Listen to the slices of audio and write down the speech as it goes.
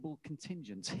local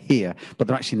contingent here, but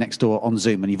they're actually next door on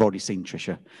Zoom, and you've already seen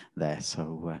Tricia there,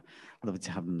 so lovely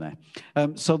to have them there.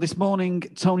 So this morning,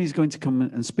 Tony's going to come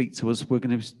and speak to us. We're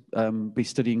going to be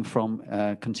studying from,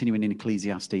 continuing in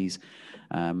Ecclesiastes,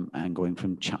 and going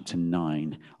from chapter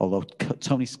 9, although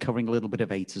Tony's covering a little bit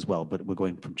of 8 as well, but we're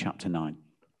going from chapter 9.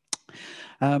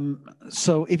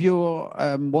 So if you're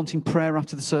wanting prayer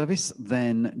after the service,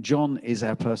 then John is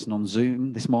our person on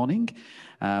Zoom this morning.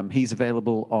 He's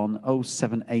available on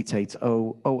 07880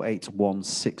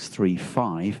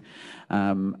 081635.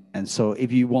 And so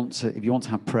if you want to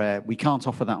have prayer, we can't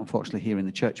offer that unfortunately here in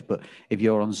the church, but if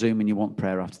you're on Zoom and you want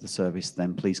prayer after the service,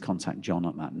 then please contact John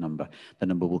at that number. The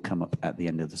number will come up at the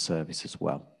end of the service as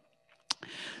well.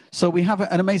 So we have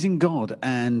an amazing God,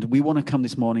 and we want to come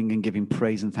this morning and give him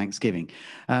praise and thanksgiving.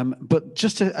 But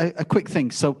just a quick thing.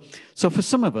 So for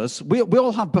some of us, we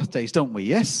all have birthdays, don't we?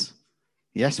 Yes?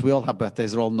 Yes, we all have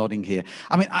birthdays. They're all nodding here.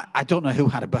 I mean, I don't know who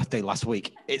had a birthday last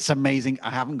week. It's amazing. I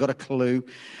haven't got a clue.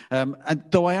 And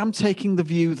though I am taking the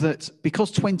view that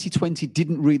because 2020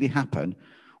 didn't really happen,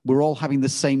 we're all having the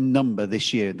same number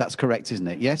this year. That's correct, isn't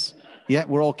it? Yes? Yeah,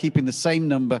 we're all keeping the same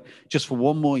number just for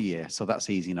one more year, so that's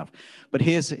easy enough. But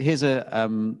here's a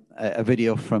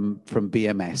video from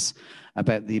BMS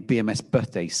about the BMS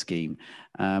birthday scheme.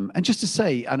 And just to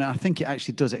say, and I think it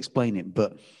actually does explain it,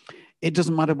 but it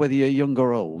doesn't matter whether you're young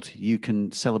or old, you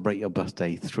can celebrate your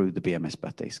birthday through the BMS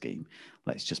birthday scheme.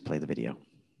 Let's just play the video.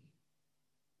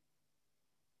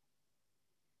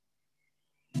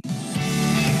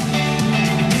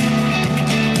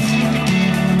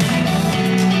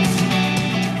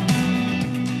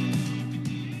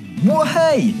 Well,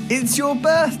 hey, it's your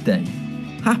birthday.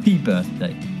 Happy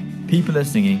birthday. People are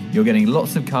singing, you're getting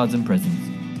lots of cards and presents.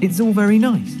 It's all very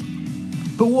nice.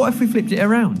 But what if we flipped it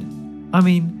around? I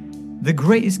mean, the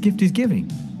greatest gift is giving,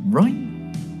 right?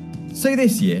 So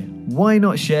this year, why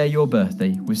not share your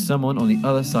birthday with someone on the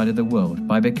other side of the world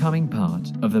by becoming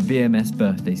part of the BMS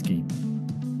birthday scheme?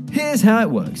 Here's how it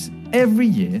works. Every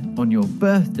year on your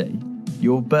birthday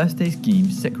scheme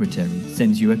secretary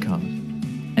sends you a card.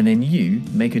 And then you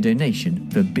make a donation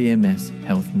for BMS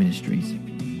Health Ministries.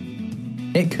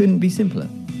 It couldn't be simpler.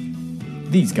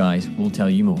 These guys will tell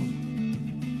you more.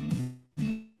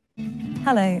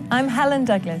 Hello, I'm Helen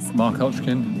Douglas. Mark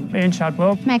Hodgkin. Ian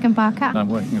Chadwell. Megan Barker. I'm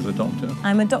working as a doctor.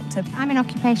 I'm a doctor. I'm an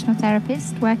occupational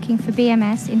therapist working for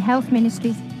BMS in Health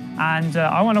Ministries. And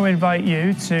I want to invite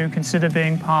you to consider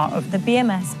being part of the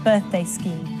BMS birthday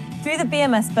scheme. Through the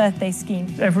BMS birthday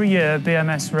scheme, every year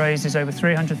BMS raises over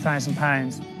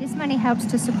 £300,000. This money helps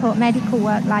to support medical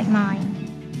work like mine.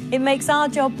 It makes our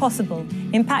job possible,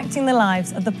 impacting the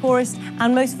lives of the poorest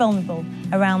and most vulnerable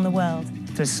around the world.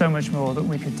 There's so much more that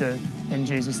we could do in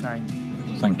Jesus' name.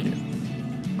 Thank you.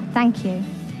 Thank you.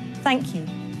 Thank you.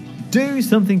 Do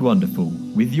something wonderful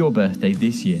with your birthday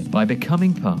this year by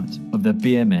becoming part of the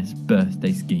BMS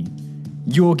birthday scheme.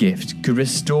 Your gift could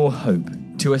restore hope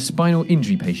to a spinal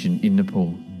injury patient in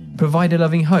Nepal, provide a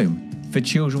loving home for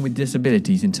children with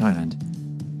disabilities in Thailand,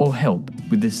 or help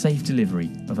with the safe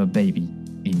delivery of a baby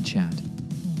in Chad.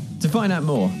 To find out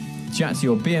more, chat to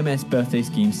your BMS birthday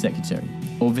scheme secretary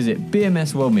or visit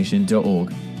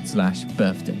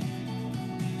bmsworldmission.org/birthday.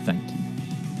 Thank you.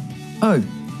 Oh,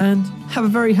 and have a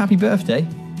very happy birthday.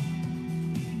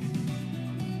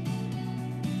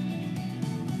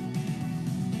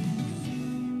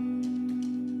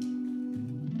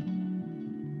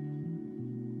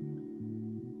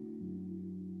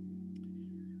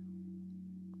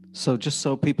 So just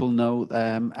so people know,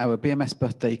 our BMS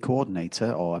birthday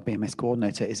coordinator, or our BMS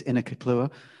coordinator, is Inika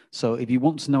Klua. So if you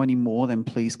want to know any more, then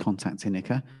please contact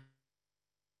Inika.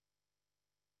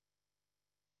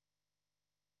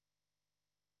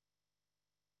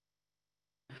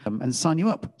 And sign you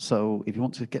up. So if you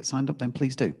want to get signed up, then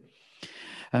please do.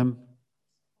 And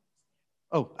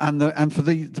for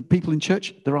the people in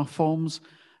church, there are forms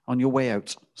on your way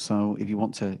out. So if you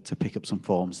want to pick up some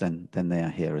forms, then they are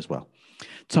here as well.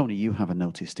 Tony, you have a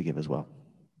notice to give as well.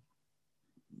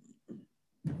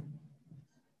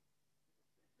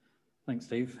 Thanks,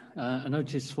 Steve. A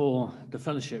notice for the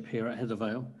fellowship here at Heather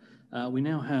Vale. We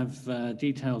now have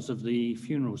details of the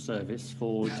funeral service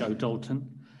for Joe Dalton,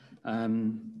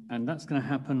 and that's going to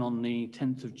happen on the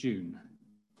 10th of June.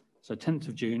 So 10th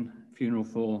of June, funeral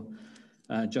for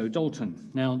Joe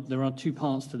Dalton. Now, there are two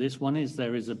parts to this. One is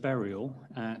there is a burial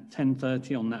at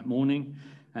 10:30 on that morning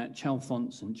at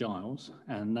Chalfont St Giles,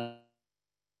 and that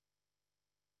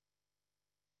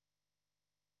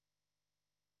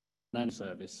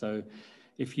service. So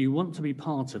if you want to be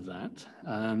part of that,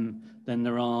 then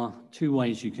there are two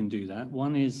ways you can do that.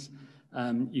 One is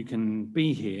you can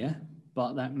be here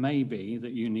but that may be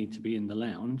that you need to be in the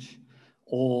lounge,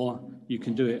 or you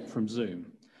can do it from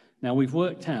Zoom. Now, we've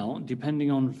worked out,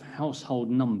 depending on household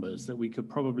numbers, that we could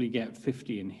probably get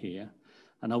 50 in here.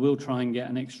 And I will try and get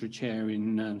an extra chair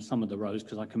in some of the rows,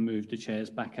 because I can move the chairs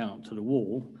back out to the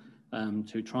wall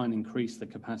to try and increase the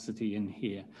capacity in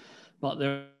here. But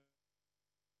there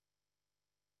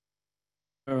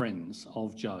are friends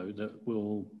of Joe that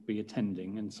will be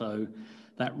attending, and so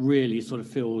that really sort of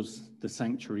fills the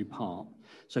sanctuary part.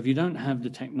 So if you don't have the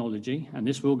technology, and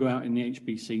this will go out in the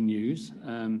HBC News,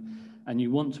 and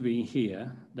you want to be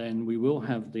here, then we will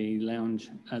have the lounge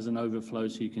as an overflow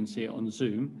so you can see it on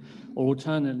Zoom, or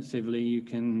alternatively, you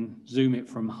can Zoom it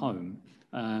from home.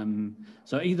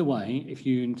 So either way, if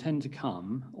you intend to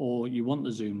come or you want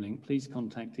the Zoom link, please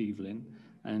contact Evelyn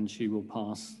and she will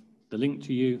pass the link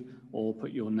to you or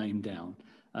put your name down.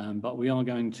 But we are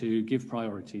going to give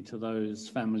priority to those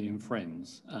family and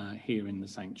friends here in the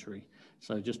sanctuary.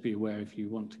 So just be aware if you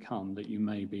want to come that you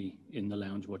may be in the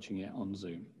lounge watching it on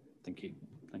Zoom. Thank you.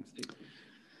 Thanks, Steve.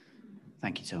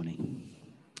 Thank you, Tony.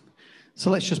 So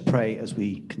let's just pray as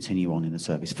we continue on in the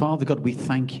service. Father God, we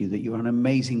thank you that you are an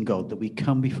amazing God, that we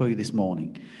come before you this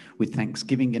morning with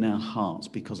thanksgiving in our hearts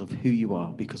because of who you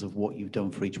are, because of what you've done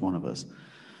for each one of us.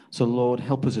 So Lord,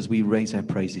 help us as we raise our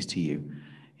praises to you.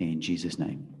 In Jesus'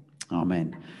 name,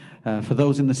 amen. For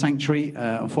those in the sanctuary,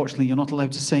 unfortunately, you're not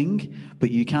allowed to sing, but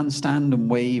you can stand and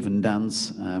wave and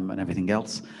dance and everything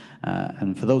else.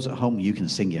 And for those at home, you can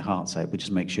sing your hearts out, but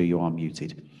just make sure you are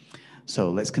muted. So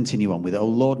let's continue on with, "O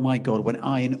Lord my God, when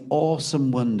I in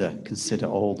awesome wonder consider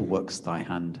all the works thy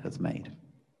hand hath made."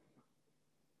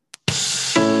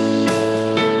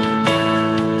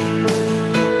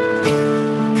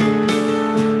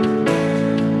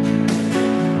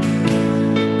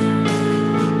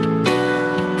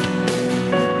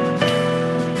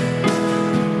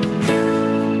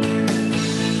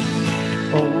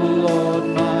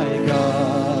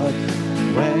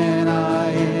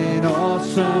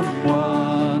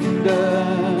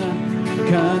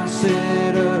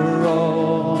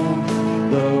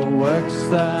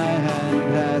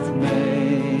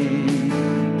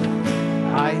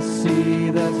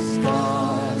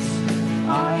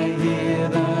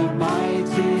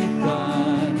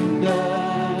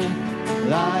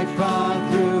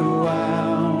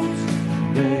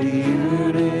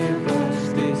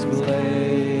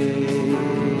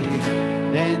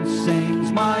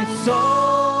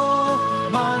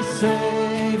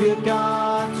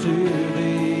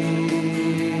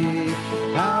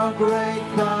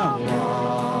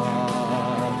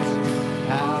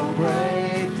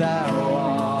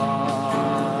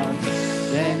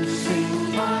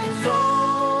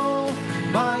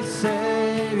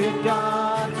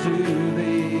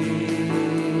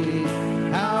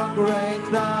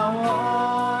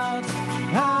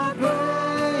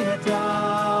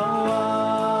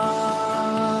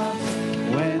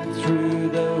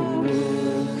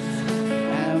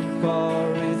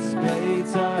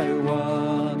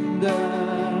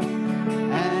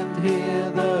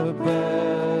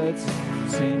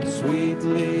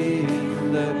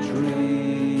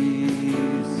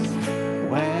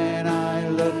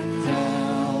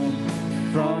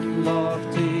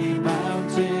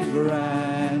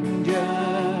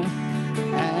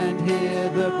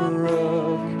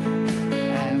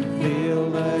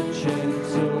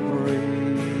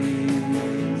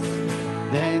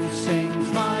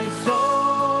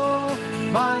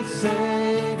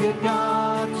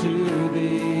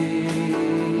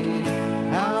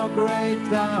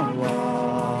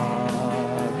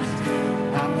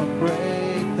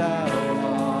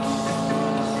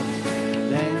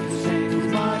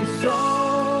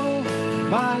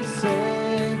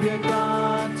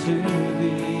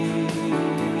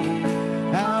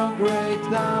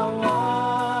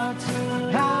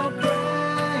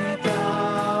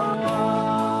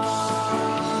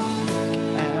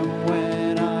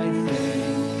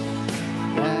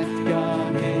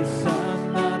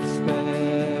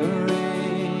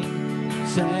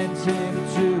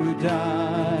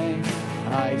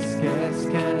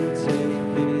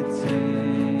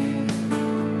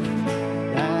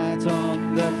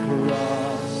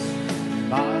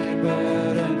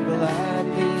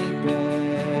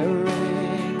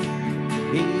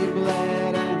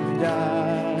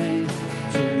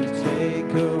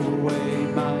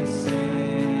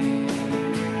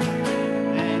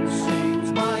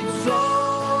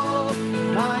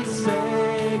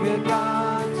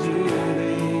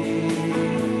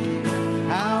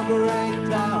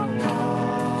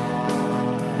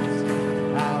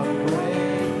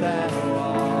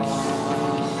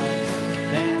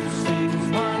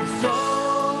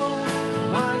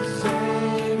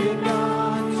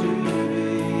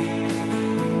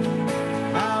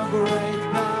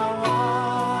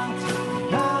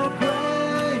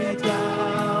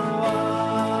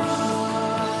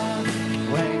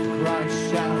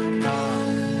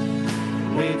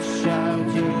 shout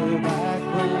of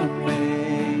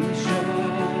acclamation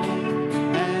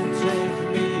and take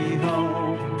me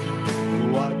home.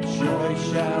 What joy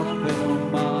shall fill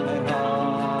my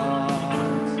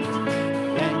heart?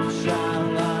 Then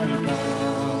shall I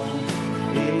bow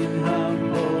in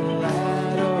humble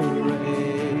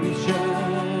adoration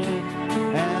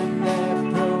and there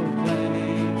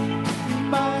proclaim,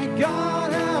 my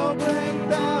God, how great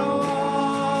thou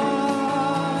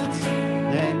art.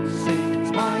 Then sings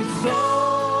my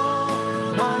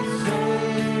soul, my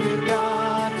Savior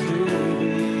God, to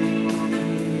thee.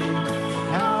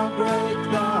 How great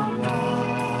thou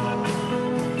art,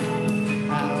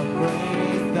 how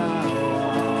great thou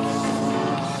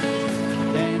art.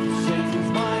 Then sings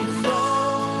my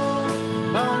soul,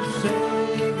 my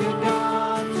Savior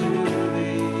God, to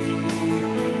thee.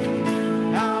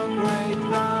 How great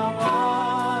thou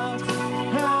art,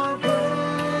 how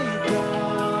great thou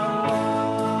art.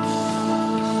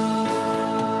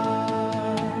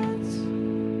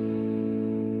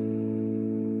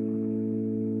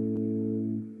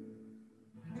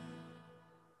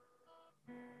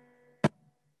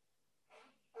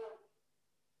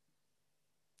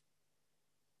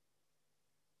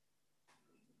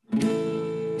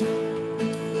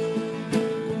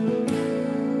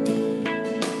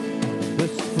 The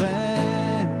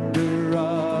splendor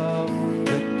of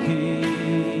the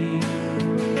King,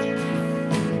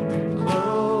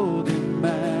 clothed in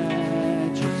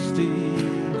majesty,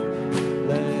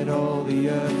 let all the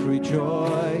earth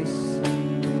rejoice,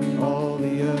 all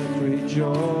the earth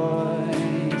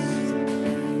rejoice.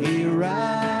 He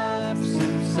wraps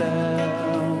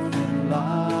himself in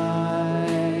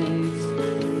light,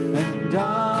 and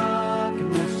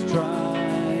darkness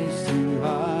tries to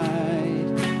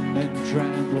hide, and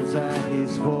trembles at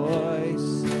his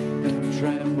voice, and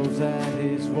trembles at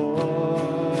his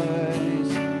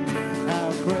voice.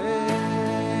 How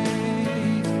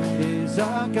great is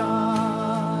our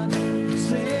God?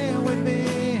 Sing with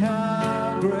me,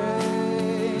 how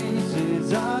great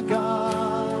is our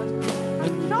God?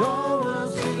 And all will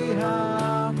see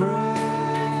how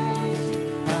great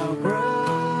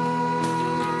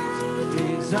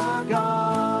is our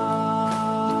God.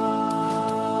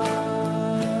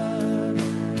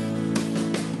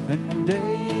 And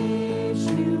age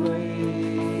to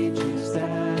age he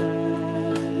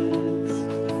stands.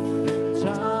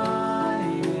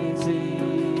 Time is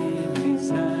in his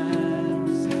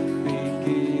hands,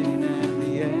 beginning and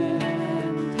the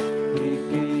end,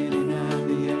 beginning and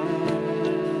the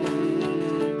end.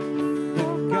 The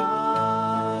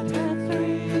Godhead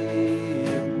three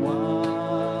in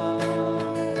one,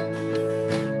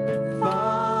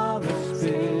 Father,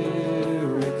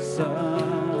 Spirit,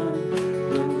 Son,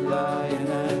 the Lion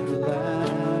and the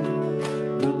Lamb,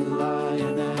 the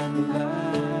Lion and the Lamb.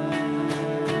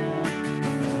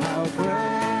 How great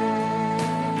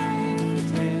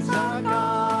is our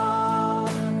God?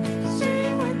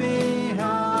 Sing with me,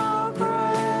 how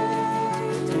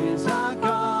great is our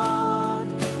God?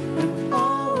 And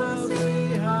all will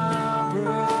see how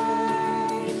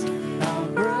great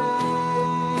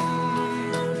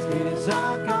is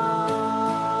our God.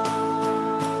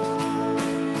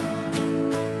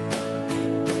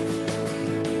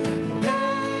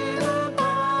 Name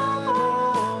above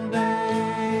all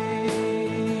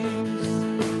names,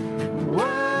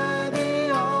 worthy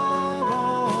of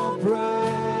all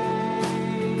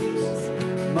praise.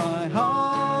 My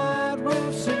heart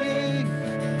will sing,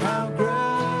 how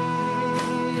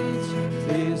great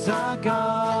is our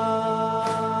God.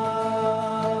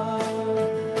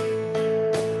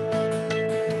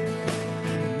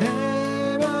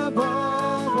 Name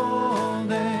above all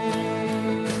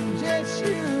names, yes,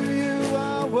 you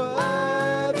are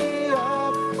worthy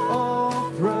of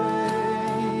all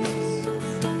praise.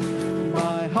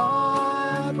 My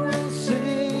heart will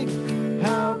sing,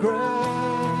 how great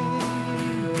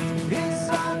is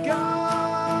our God.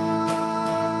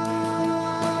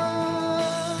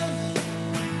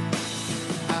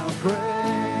 How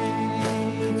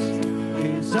great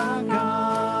is our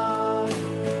God?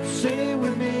 Sing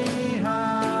with me,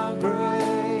 how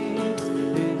great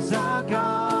is our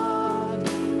God?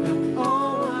 And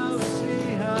all will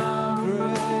see how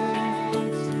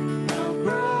great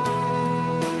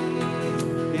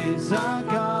is our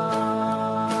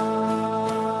God.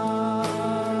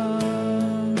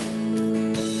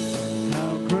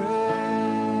 How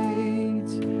great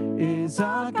is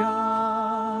our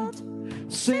God?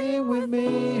 Sing with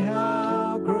me,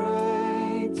 how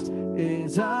great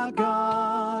is our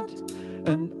God?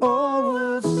 And all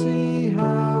will see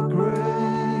how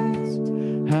great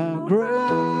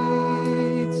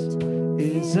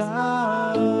is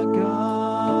our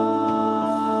God.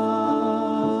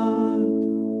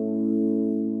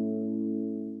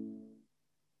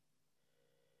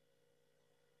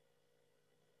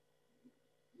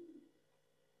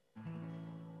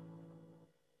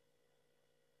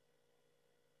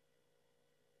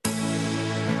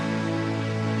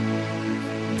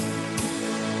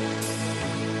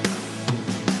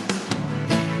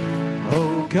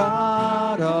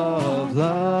 God of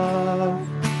love,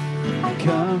 I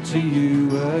come to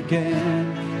you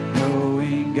again,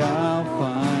 knowing I'll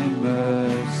find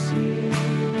mercy.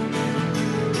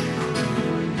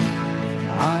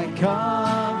 I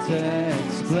can't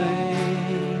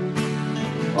explain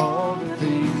all the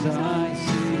things I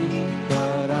see,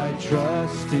 but I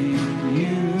trust in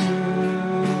you.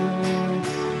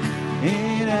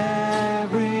 In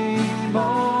every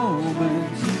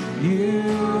moment,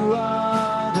 you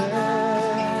are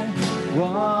there,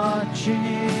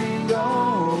 watching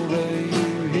over.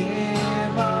 You hear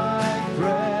my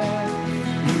prayer.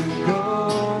 You go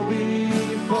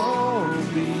before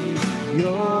me.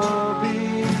 You're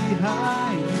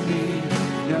behind me.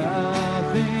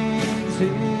 Nothing's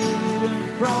hidden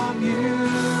from you.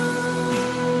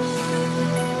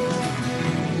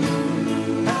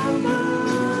 How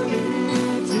good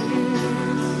it is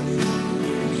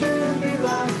to be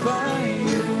loved by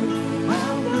you.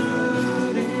 How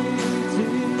good it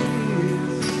is.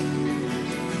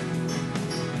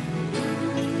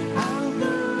 How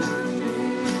good it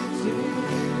is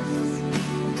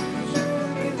to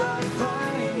be loved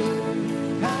by you.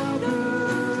 How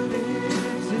good it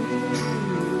is.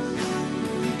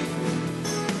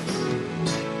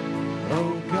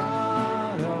 Oh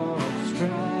God of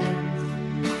strength,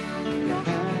 your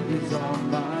hand is on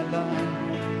my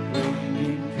life,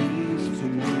 bringing peace to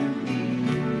me.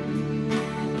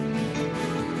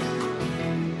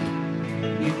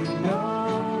 You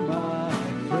know my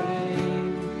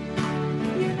frame,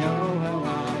 you know how I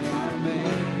am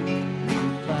made. You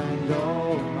planned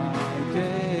all my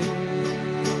days.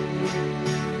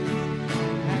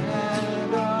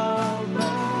 Hand of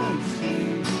mercy,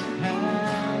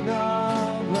 hand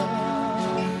of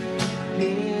love,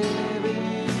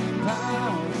 giving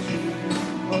power to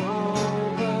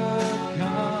overcome.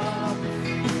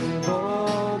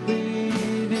 All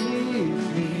beneath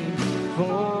me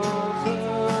falls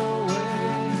away.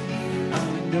 I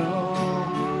know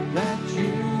that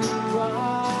you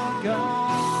are God.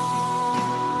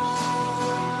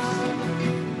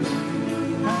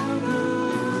 How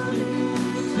good it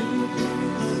is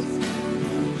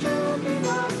to be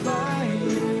loved by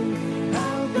you.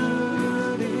 How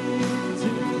good it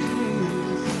is.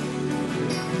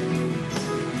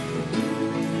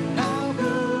 How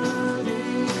good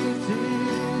it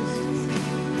is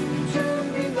to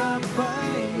be loved by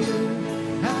you.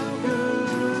 How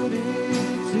good it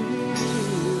is.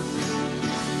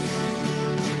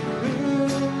 Who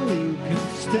can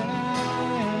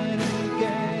stand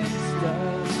against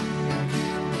us?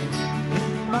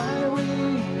 In my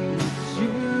weakness,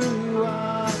 you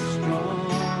are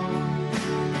strong.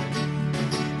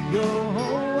 Your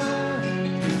word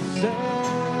is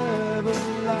everlasting.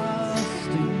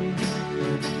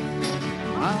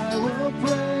 I will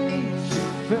praise you,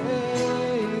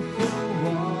 faithful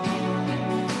one.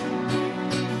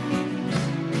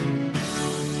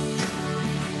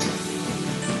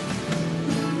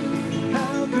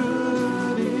 How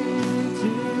good it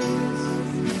is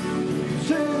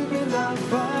to be loved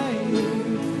by you.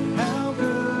 How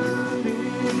good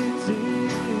it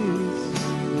is.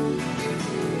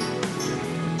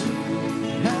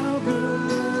 How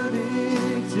good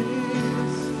it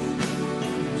is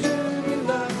to be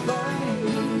loved by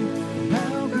you.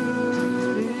 How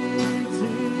good it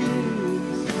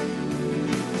is.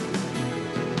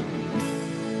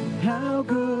 How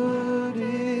good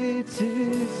it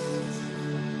is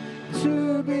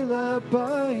to be loved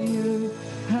by you.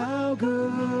 How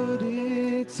good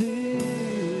it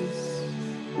is.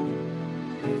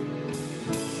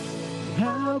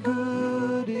 How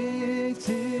good it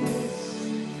is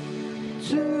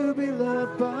to be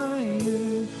loved by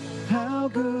you. How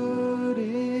good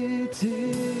it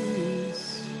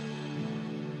is.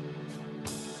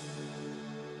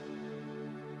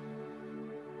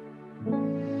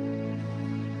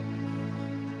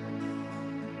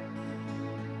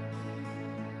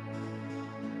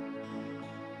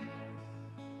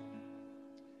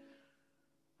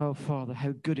 Oh, Father,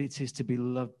 how good it is to be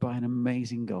loved by an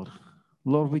amazing God.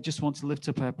 Lord, we just want to lift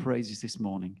up our praises this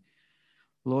morning.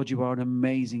 Lord, you are an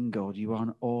amazing God. You are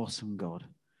an awesome God.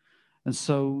 And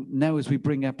so now as we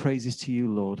bring our praises to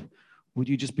you, Lord, would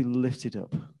you just be lifted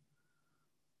up?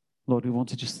 Lord, we want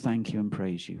to just thank you and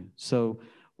praise you. So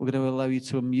we're going to allow you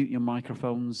to unmute your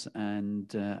microphones and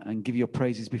give your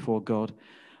praises before God.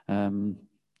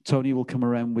 Tony will come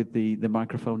around with the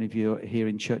microphone. If you're here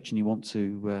in church and you want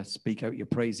to speak out your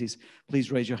praises,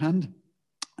 please raise your hand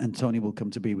and Tony will come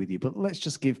to be with you. But let's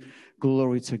just give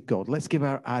glory to God. Let's give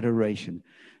our adoration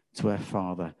to our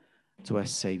Father, to our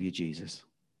Savior Jesus.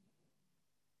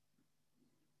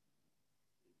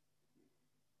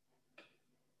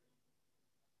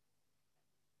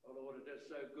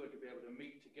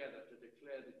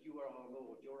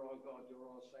 Lord. You're our God. You're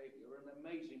our Savior. You're an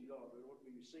amazing God. Lord,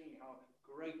 we sing how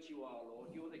great you are, Lord.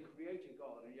 You're the creator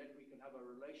God, and yet we can have a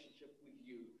relationship with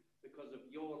you because of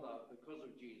your love, because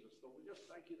of Jesus. Lord, we just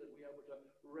thank you that we're able to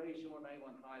raise your name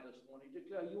on high this morning.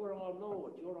 Declare you are our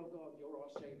Lord. You're our God. You're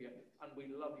our Savior. And we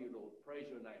love you, Lord. Praise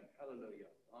your name. Hallelujah.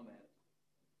 Amen.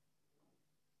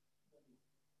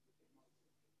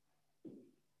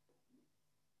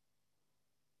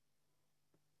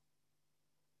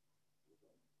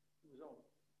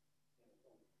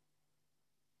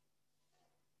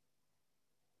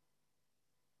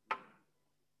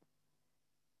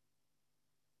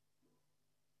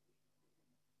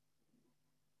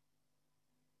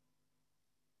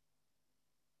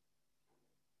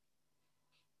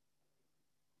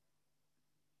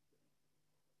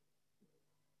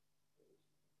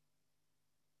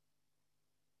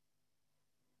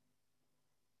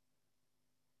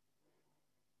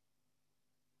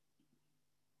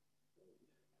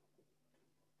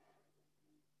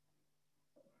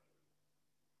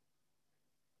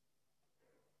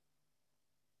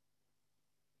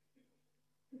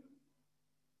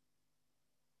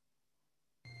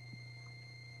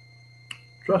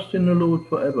 Trust in the Lord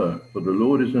forever, for the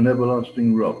Lord is an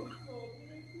everlasting rock.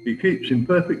 He keeps in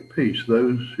perfect peace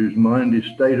those whose mind is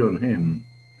stayed on him.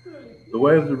 The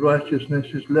way of the righteousness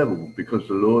is level, because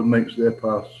the Lord makes their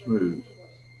path smooth.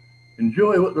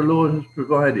 Enjoy what the Lord has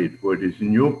provided, for it is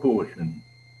in your portion.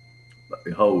 But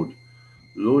behold,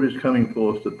 the Lord is coming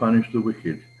forth to punish the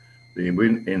wicked, the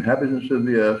inhabitants of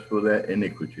the earth for their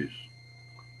iniquities.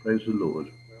 Praise the Lord.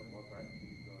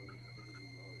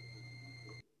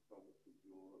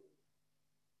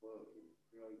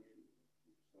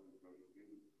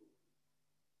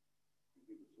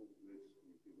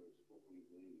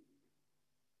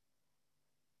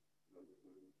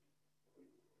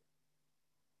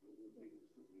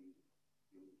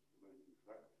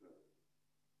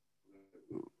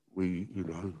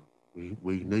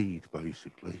 We need,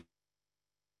 basically.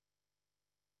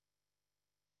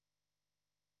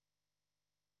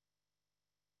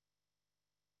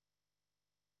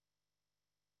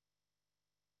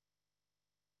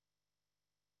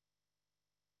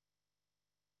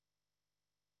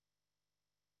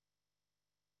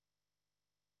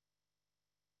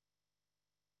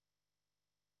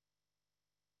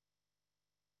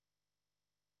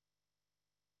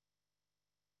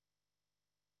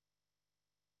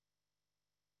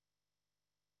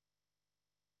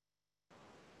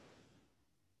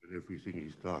 Everything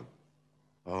is done.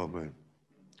 Amen.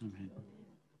 Amen.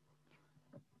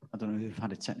 I don't know if you've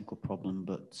had a technical problem,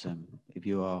 but if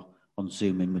you are on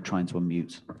Zoom and we're trying to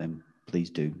unmute, then please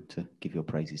do to give your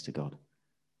praises to God.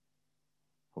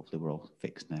 Hopefully we're all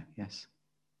fixed now. Yes?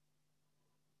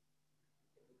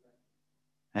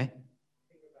 Hey?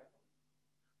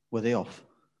 Were they off?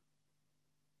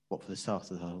 What, for the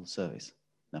start of the whole service?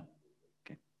 No.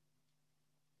 Okay.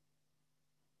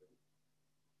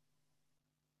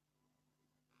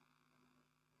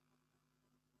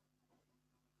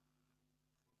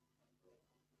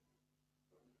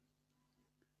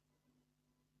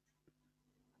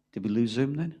 Did we lose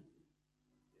Zoom then?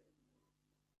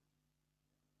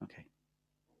 Okay.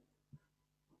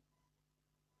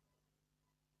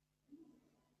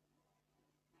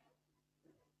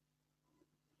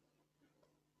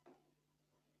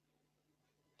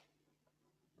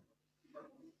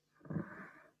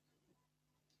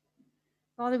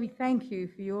 Father, we thank you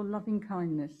for your loving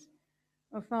kindness.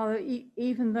 Oh, Father,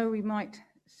 even though we might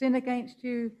sin against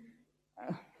you,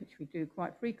 which we do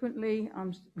quite frequently,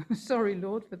 I'm sorry,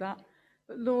 Lord, for that.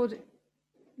 But Lord,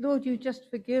 you just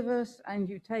forgive us and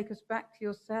you take us back to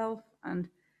yourself, and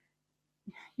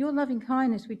your loving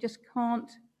kindness, we just can't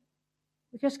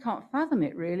fathom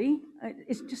it, really.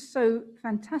 It's just so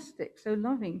fantastic, so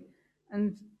loving,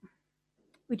 and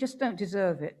we just don't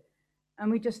deserve it.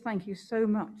 And we just thank you so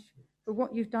much for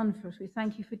what you've done for us. We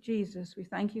thank you for Jesus. We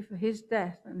thank you for his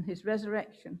death and his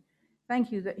resurrection.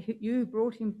 Thank you that you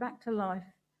brought him back to life,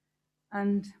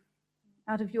 and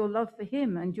out of your love for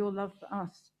him and your love for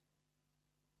us.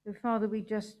 So Father, we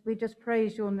just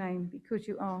praise your name because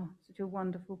you are such a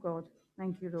wonderful God.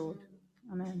 Thank you, Lord.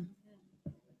 Amen.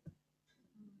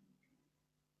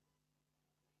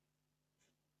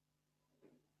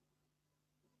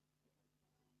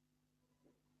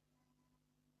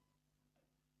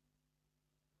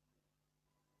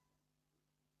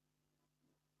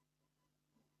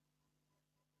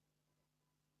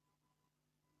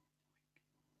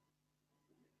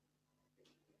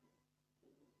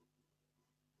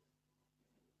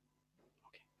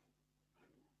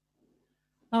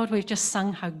 Lord, we've just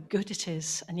sung how good it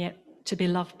is, and yet to be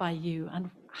loved by you, and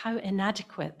how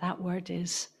inadequate that word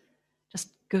is.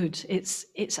 Just good.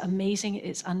 It's amazing.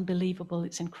 It's unbelievable.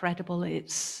 It's incredible.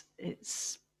 It's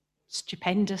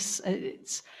stupendous.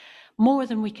 It's more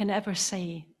than we can ever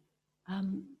say,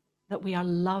 that we are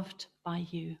loved by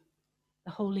you,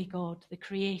 the holy God, the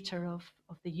creator of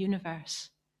the universe,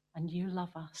 and you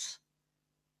love us.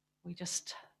 We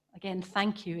just, again,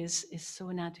 thank you is so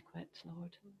inadequate,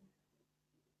 Lord.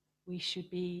 We should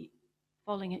be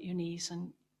falling at your knees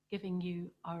and giving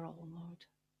you our all, Lord,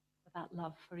 for that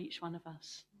love for each one of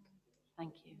us.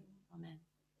 Thank you. Amen.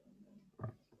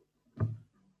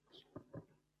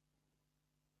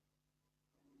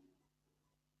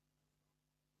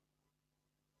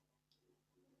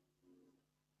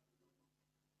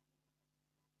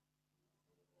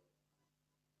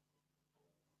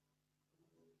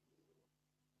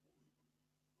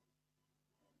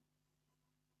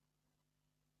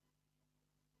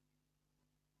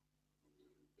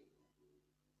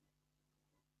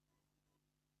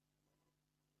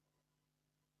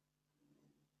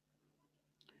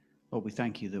 Lord, we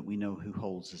thank you that we know who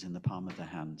holds us in the palm of their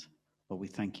hand. Lord, we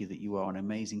thank you that you are an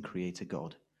amazing creator,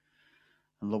 God.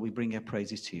 And Lord, we bring our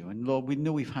praises to you. And Lord, we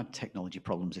know we've had technology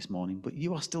problems this morning, but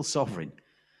you are still sovereign.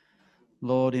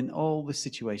 Lord, in all the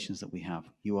situations that we have,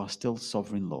 you are still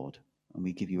sovereign, Lord. And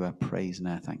we give you our praise and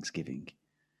our thanksgiving.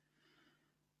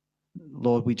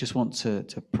 Lord, we just want to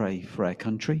pray for our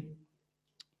country.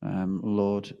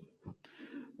 Lord,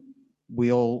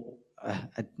 we all are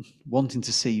wanting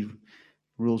to see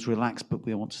rules relaxed, but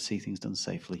we want to see things done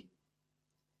safely.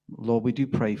 Lord, we do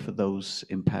pray for those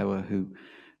in power who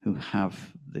have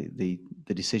the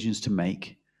decisions to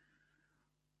make.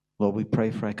 Lord, we pray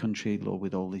for our country, Lord,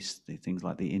 with all these things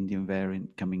like the Indian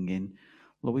variant coming in.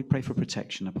 Lord, we pray for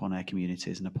protection upon our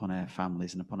communities and upon our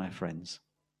families and upon our friends.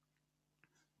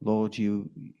 Lord, you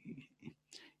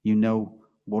know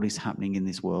what is happening in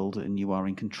this world, and you are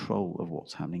in control of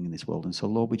what's happening in this world. And so,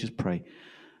 Lord, we just pray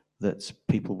that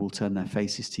people will turn their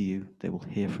faces to you, they will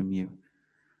hear from you,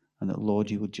 and that, Lord,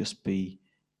 you would just be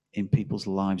in people's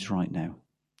lives right now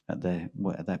at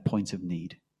their point of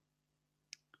need.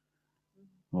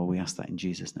 Lord, we ask that in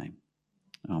Jesus' name.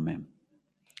 Amen.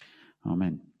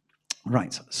 Amen.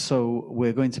 Right, so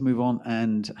we're going to move on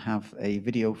and have a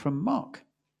video from Mark.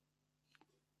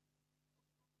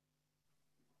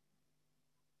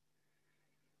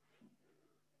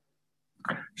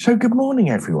 So good morning,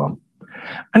 everyone.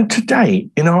 And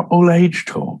today, in our all-age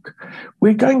talk,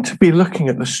 we're going to be looking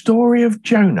at the story of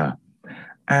Jonah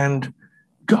and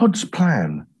God's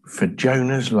plan for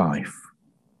Jonah's life.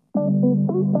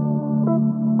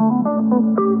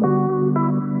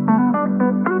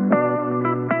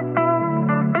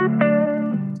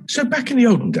 So back in the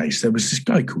olden days, there was this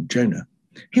guy called Jonah.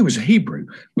 He was a Hebrew,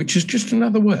 which is just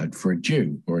another word for a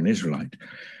Jew or an Israelite.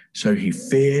 So he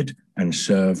feared and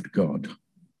served God.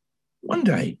 One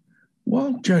day,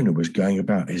 while Jonah was going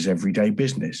about his everyday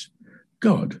business,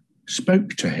 God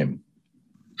spoke to him.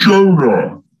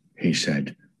 "Jonah," he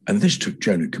said, and this took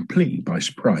Jonah completely by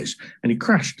surprise, and he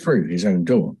crashed through his own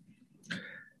door.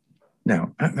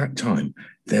 Now, at that time,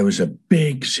 there was a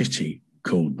big city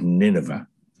called Nineveh.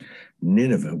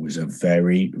 Nineveh was a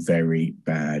very, very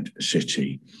bad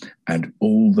city, and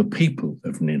all the people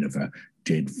of Nineveh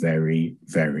did very,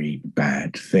 very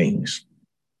bad things.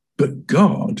 But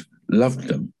God loved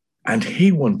them, and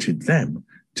he wanted them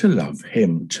to love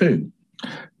him too.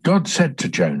 God said to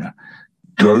Jonah,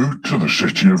 "Go to the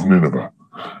city of Nineveh.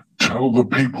 Tell the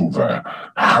people there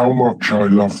how much I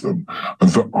love them and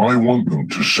that I want them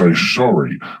to say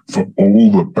sorry for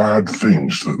all the bad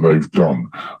things that they've done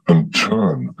and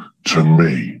turn to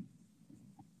me.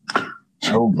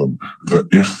 Tell them that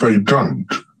if they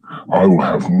don't, I will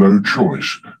have no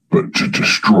choice but to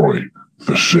destroy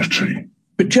the city."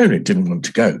 But Jonah didn't want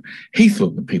to go. He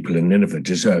thought the people in Nineveh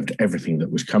deserved everything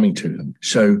that was coming to them,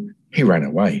 so he ran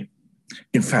away.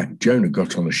 In fact, Jonah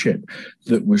got on a ship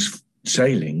that was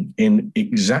sailing in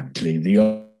exactly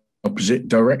the opposite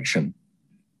direction.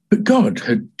 But God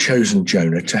had chosen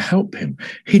Jonah to help him.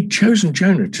 He'd chosen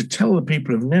Jonah to tell the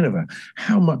people of Nineveh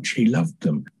how much he loved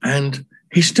them, and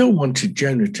he still wanted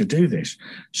Jonah to do this.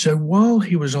 So while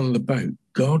he was on the boat,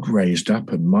 God raised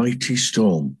up a mighty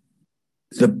storm.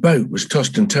 The boat was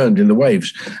tossed and turned in the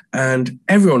waves, and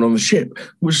everyone on the ship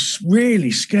was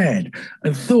really scared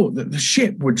and thought that the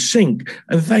ship would sink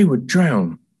and they would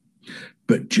drown.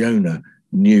 But Jonah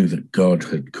knew that God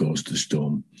had caused the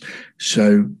storm,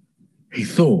 so he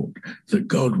thought that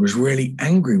God was really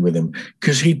angry with him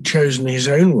because he'd chosen his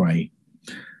own way.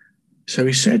 So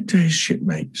he said to his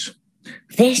shipmates,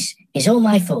 "This is all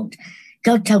my fault.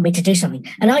 God told me to do something,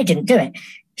 and I didn't do it,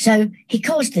 so he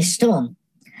caused this storm.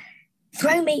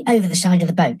 Throw me over the side of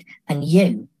the boat and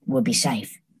you will be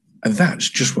safe. And that's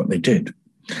just what they did.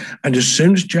 And as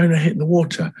soon as Jonah hit the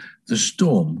water, the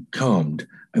storm calmed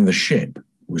and the ship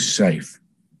was safe.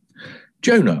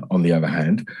 Jonah, on the other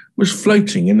hand, was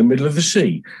floating in the middle of the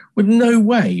sea with no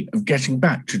way of getting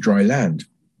back to dry land.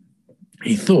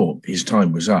 He thought his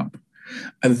time was up.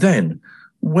 And then,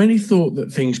 when he thought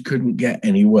that things couldn't get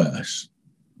any worse,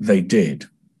 they did.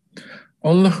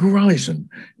 On the horizon,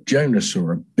 Jonah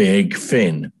saw a big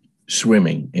fin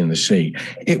swimming in the sea.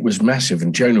 It was massive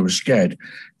and Jonah was scared.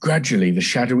 Gradually, the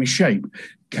shadowy shape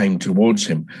came towards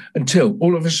him until,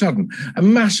 all of a sudden, a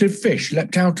massive fish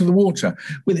leapt out of the water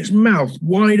with its mouth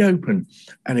wide open,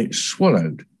 and it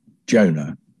swallowed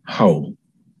Jonah whole.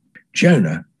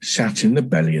 Jonah sat in the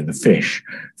belly of the fish,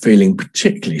 feeling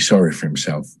particularly sorry for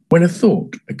himself, when a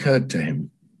thought occurred to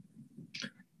him.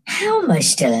 How am I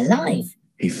still alive?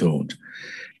 He thought.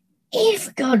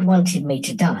 If God wanted me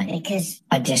to die because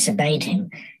I disobeyed him,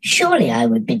 surely I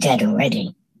would be dead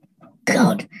already.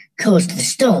 God caused the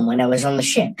storm when I was on the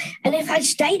ship, and if I'd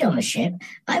stayed on the ship,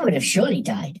 I would have surely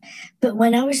died. But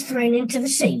when I was thrown into the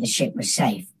sea, the ship was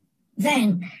safe.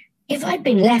 Then, if I'd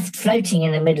been left floating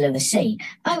in the middle of the sea,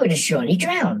 I would have surely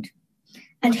drowned.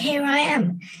 And here I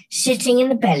am, sitting in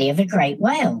the belly of a great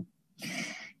whale.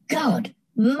 God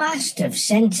must have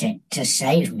sent it to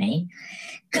save me.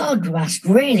 God must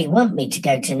really want me to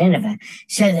go to Nineveh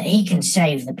so that he can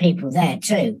save the people there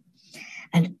too.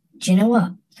 And do you know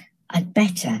what? I'd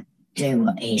better do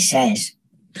what he says.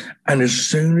 And as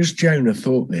soon as Jonah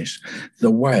thought this,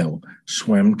 the whale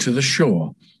swam to the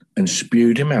shore and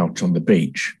spewed him out on the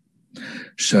beach.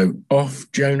 So off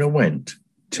Jonah went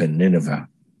to Nineveh.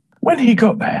 When he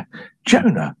got there,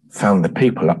 Jonah found the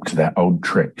people up to their old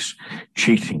tricks,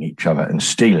 cheating each other and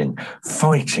stealing,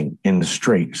 fighting in the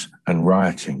streets and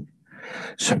rioting.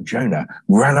 So Jonah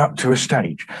ran up to a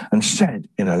stage and said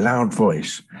in a loud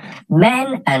voice,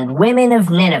 Men and women of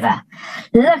Nineveh,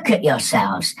 look at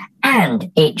yourselves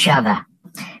and each other.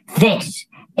 This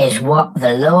is what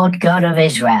the Lord God of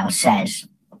Israel says.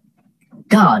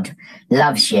 God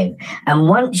loves you and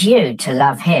wants you to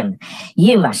love him.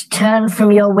 You must turn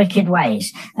from your wicked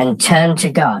ways and turn to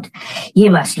God.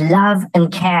 You must love and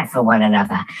care for one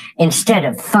another instead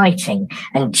of fighting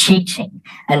and cheating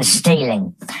and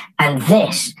stealing. And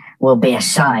this will be a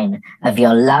sign of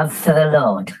your love for the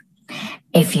Lord.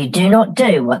 If you do not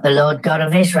do what the Lord God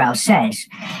of Israel says,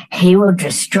 he will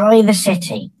destroy the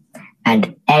city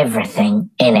and everything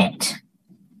in it.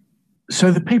 So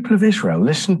the people of Israel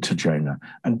listened to Jonah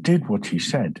and did what he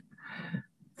said.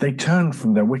 They turned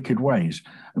from their wicked ways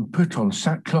and put on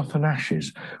sackcloth and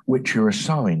ashes, which are a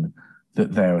sign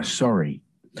that they are sorry.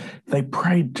 They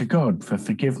prayed to God for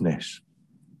forgiveness.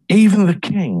 Even the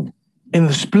king, in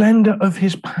the splendor of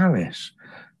his palace,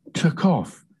 took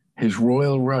off his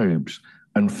royal robes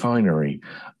and finery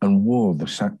and wore the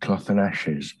sackcloth and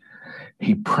ashes.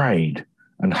 He prayed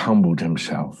and humbled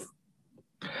himself.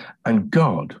 And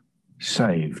God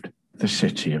saved the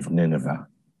city of Nineveh.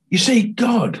 You see,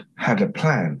 God had a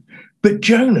plan, but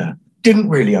Jonah didn't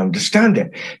really understand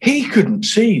it. He couldn't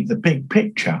see the big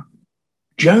picture.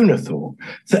 Jonah thought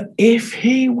that if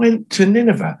he went to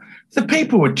Nineveh, the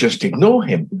people would just ignore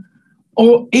him,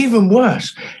 or even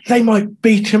worse, they might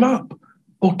beat him up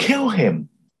or kill him.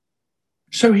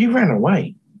 So he ran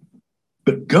away.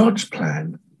 But God's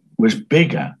plan was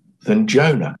bigger than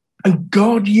Jonah, and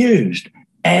God used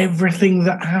everything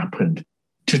that happened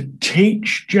to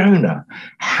teach Jonah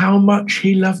how much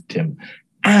he loved him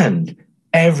and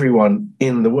everyone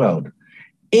in the world,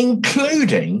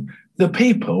 including the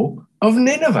people of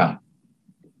Nineveh.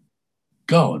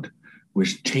 God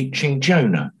was teaching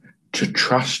Jonah to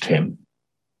trust him.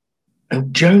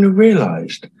 And Jonah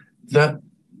realized that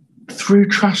through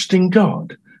trusting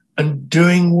God and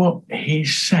doing what he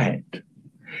said,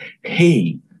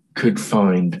 he could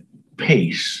find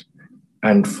peace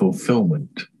and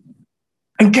fulfillment.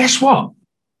 And guess what?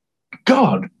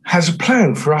 God has a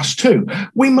plan for us too.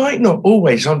 We might not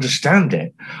always understand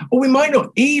it, or we might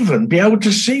not even be able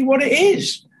to see what it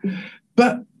is.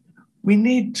 But we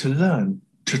need to learn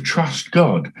to trust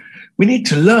God. We need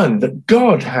to learn that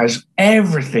God has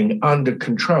everything under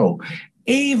control.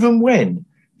 Even when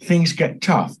things get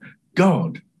tough,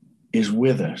 God is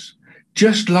with us,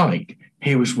 just like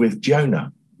he was with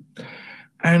Jonah.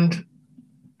 And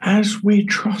as we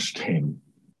trust him,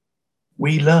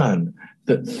 we learn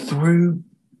that through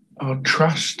our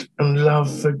trust and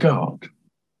love for God,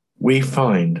 we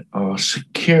find our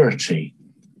security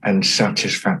and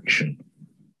satisfaction.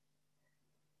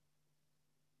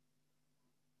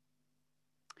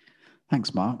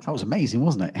 Thanks, Mark. That was amazing,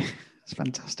 wasn't it? It's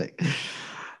fantastic.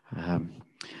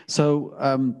 So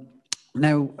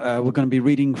now we're going to be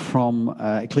reading from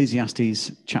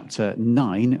Ecclesiastes chapter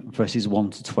 9, verses 1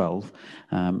 to 12,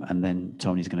 and then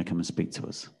Tony's going to come and speak to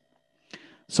us.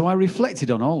 So I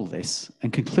reflected on all this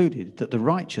and concluded that the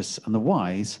righteous and the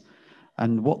wise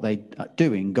and what they are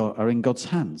doing are in God's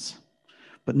hands.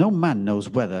 But no man knows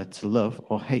whether to love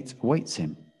or hate awaits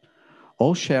him.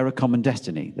 All share a common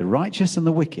destiny, the righteous and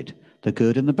the wicked, the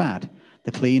good and the bad,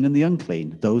 the clean and the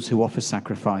unclean, those who offer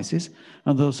sacrifices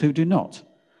and those who do not.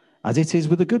 As it is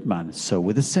with a good man, so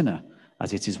with a sinner.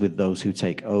 As it is with those who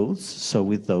take oaths, so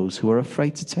with those who are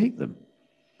afraid to take them.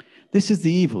 This is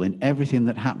the evil in everything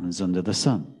that happens under the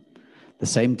sun. The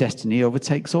same destiny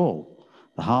overtakes all.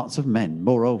 The hearts of men,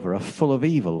 moreover, are full of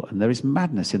evil, and there is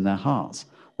madness in their hearts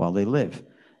while they live,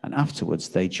 and afterwards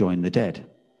they join the dead.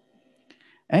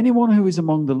 Anyone who is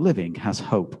among the living has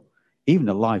hope. Even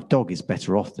a live dog is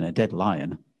better off than a dead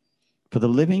lion. For the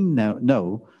living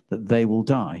know that they will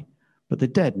die, but the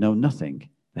dead know nothing.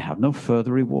 They have no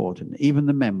further reward, and even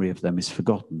the memory of them is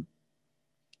forgotten.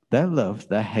 Their love,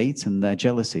 their hate, and their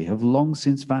jealousy have long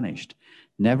since vanished.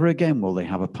 Never again will they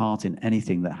have a part in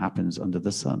anything that happens under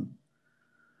the sun.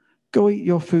 Go eat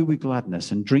your food with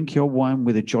gladness and drink your wine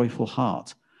with a joyful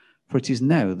heart, for it is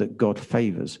now that God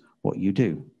favors what you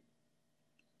do.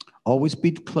 Always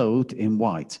be clothed in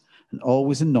white, and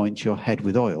always anoint your head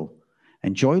with oil.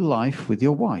 Enjoy life with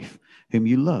your wife, whom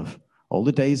you love, all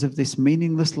the days of this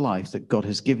meaningless life that God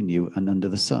has given you and under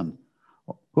the sun.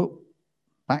 Oh,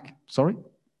 back, sorry.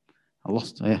 I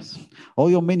lost, yes. All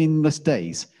your meaningless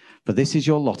days, for this is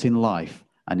your lot in life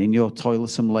and in your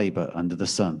toilsome labor under the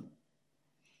sun.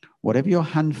 Whatever your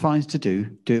hand finds to do,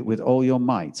 do it with all your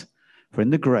might. For in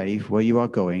the grave where you are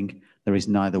going, there is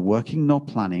neither working nor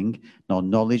planning, nor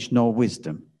knowledge nor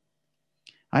wisdom.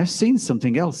 I have seen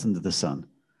something else under the sun.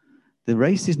 The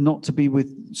race is not to be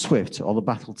with swift or the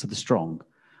battle to the strong,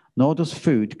 nor does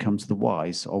food come to the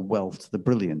wise, or wealth to the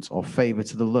brilliant, or favor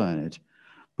to the learned.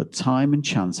 But time and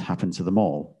chance happen to them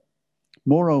all.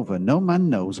 Moreover, no man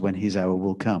knows when his hour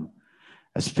will come.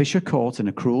 As fish are caught in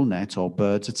a cruel net, or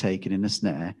birds are taken in a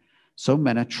snare, so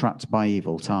men are trapped by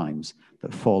evil times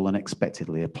that fall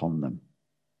unexpectedly upon them.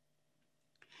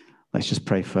 Let's just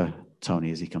pray for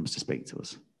Tony as he comes to speak to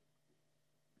us.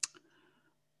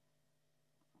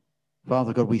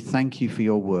 Father God, we thank you for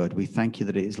your word. We thank you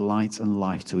that it is light and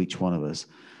life to each one of us.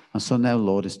 And so now,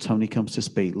 Lord, as Tony comes to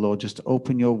speak, Lord, just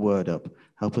open your word up.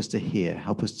 Help us to hear.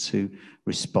 Help us to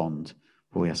respond.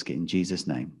 For we ask it in Jesus'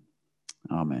 name.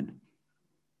 Amen.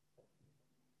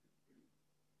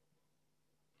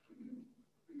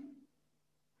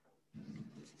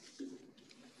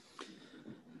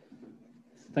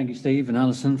 Thank you, Steve and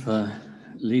Alison, for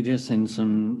leading us in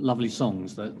some lovely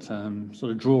songs that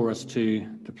sort of draw us to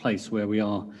the place where we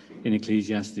are in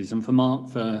Ecclesiastes, and for Mark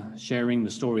for sharing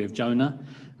the story of Jonah.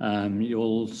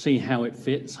 You'll see how it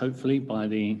fits, hopefully, by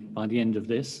the end of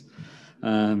this.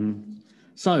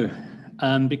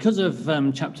 Because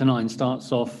of chapter 9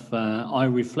 starts off, I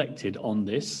reflected on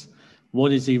this.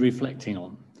 What is he reflecting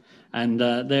on? And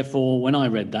therefore, when I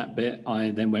read that bit, I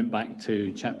then went back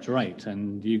to chapter 8,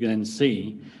 and you can then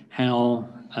see how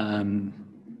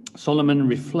Solomon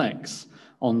reflects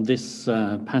on this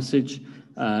passage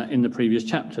in the previous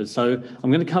chapters. So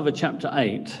I'm going to cover chapter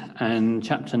 8 and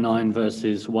chapter 9,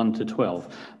 verses 1 to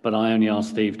 12, but I only asked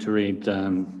Steve to read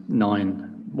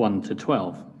 9, 1 to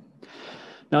 12.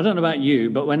 Now, I don't know about you,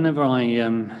 but whenever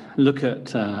I look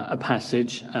at a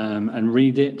passage and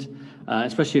read it,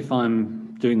 especially if I'm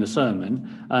doing the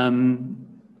sermon,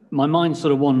 my mind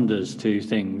sort of wanders to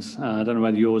things. I don't know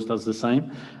whether yours does the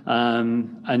same.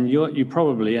 And you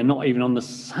probably are not even on the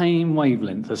same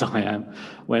wavelength as I am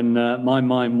when my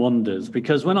mind wanders.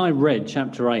 Because when I read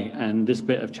chapter 8 and this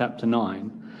bit of chapter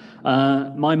 9,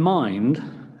 my mind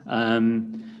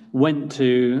went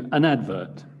to an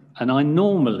advert. And I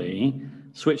normally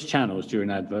switch channels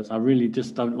during adverts. I really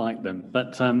just don't like them.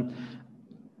 But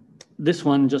this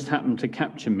one just happened to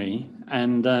capture me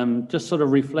and just sort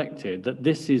of reflected that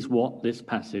this is what this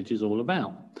passage is all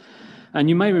about. And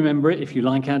you may remember it if you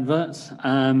like adverts.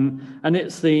 And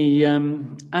it's the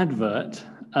advert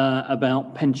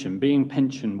about pension, being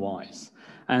pension-wise.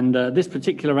 And this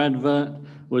particular advert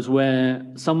was where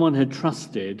someone had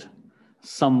trusted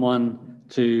someone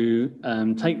to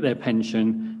take their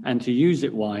pension and to use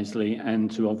it wisely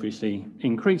and to obviously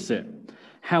increase it.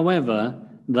 However,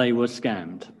 they were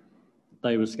scammed.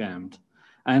 They were scammed.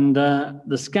 And the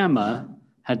scammer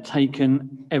had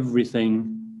taken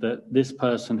everything that this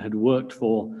person had worked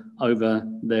for over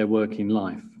their working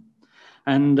life.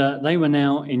 And they were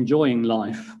now enjoying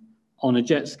life on a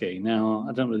jet ski. Now,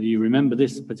 I don't know whether you remember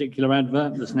this particular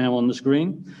advert that's now on the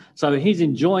screen. So he's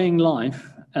enjoying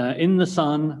life in the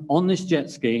sun on this jet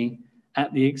ski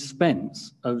at the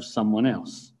expense of someone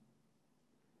else.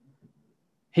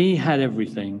 He had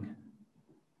everything.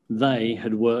 They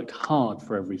had worked hard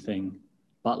for everything,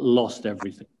 but lost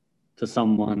everything to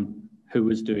someone who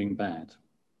was doing bad.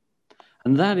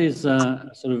 And that is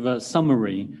sort of a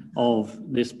summary of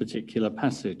this particular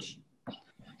passage.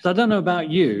 So I don't know about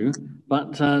you,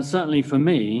 but certainly for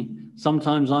me,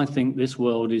 sometimes I think this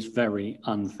world is very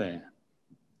unfair.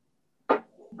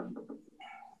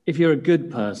 If you're a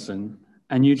good person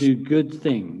and you do good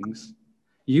things,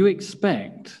 you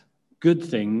expect good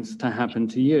things to happen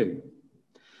to you.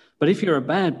 But if you're a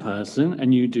bad person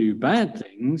and you do bad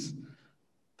things,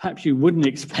 perhaps you wouldn't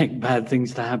expect bad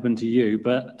things to happen to you,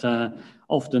 but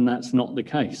often that's not the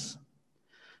case.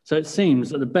 So it seems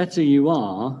that the better you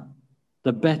are,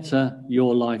 the better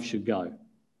your life should go.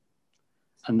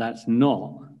 And that's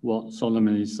not what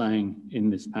Solomon is saying in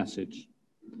this passage.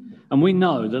 And we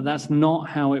know that that's not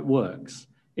how it works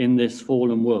in this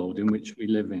fallen world in which we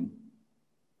live in.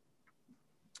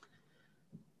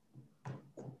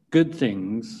 Good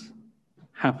things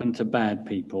happen to bad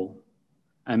people,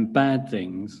 and bad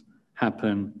things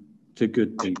happen to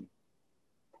good people.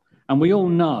 And we all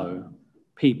know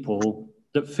people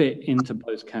that fit into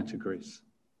both categories.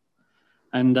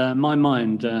 And my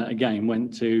mind, again,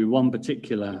 went to one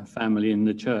particular family in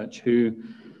the church who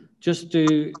just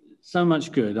do so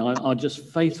much good, are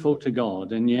just faithful to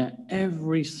God, and yet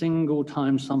every single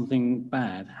time something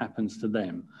bad happens to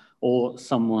them or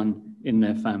someone in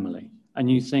their family,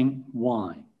 and you think,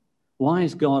 why? Why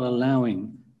is God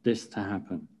allowing this to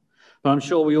happen? But I'm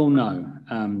sure we all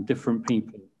know different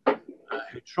people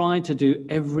who try to do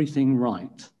everything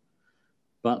right,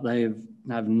 but they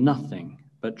have nothing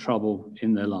but trouble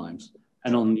in their lives.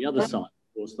 And on the other side,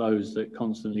 of course, those that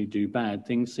constantly do bad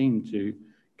things seem to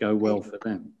go well for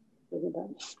them.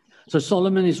 So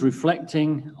Solomon is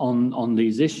reflecting on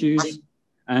these issues,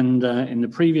 and in the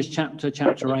previous chapter,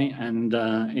 chapter 8, and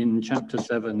in chapter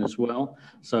 7 as well.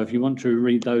 So if you want to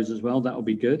read those as well, that will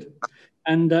be good.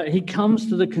 And he comes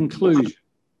to the conclusion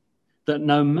that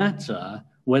no matter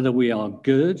whether we are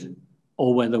good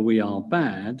or whether we are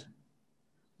bad,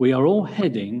 we are all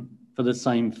heading for the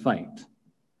same fate.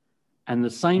 And the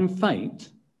same fate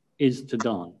is to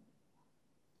die.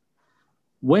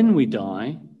 When we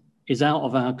die is out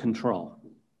of our control.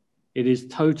 It is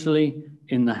totally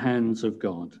in the hands of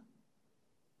God.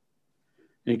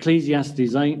 In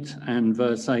Ecclesiastes 8 and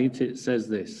verse 8, it says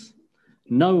this: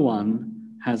 no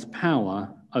one has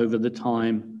power over the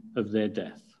time of their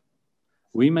death.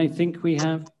 We may think we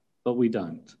have, but we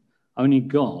don't. Only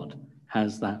God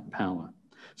has that power.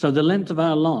 So the length of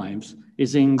our lives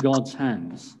is in God's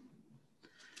hands.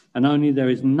 And only there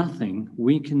is nothing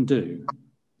we can do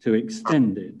to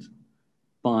extend it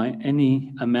by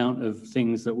any amount of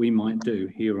things that we might do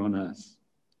here on earth.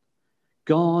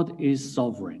 God is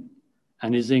sovereign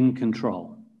and is in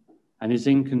control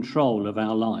of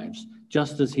our lives,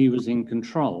 just as he was in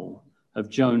control of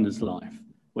Jonah's life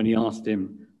when he asked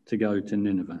him to go to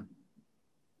Nineveh.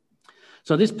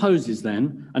 So this poses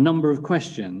then a number of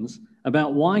questions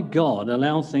about why God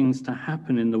allows things to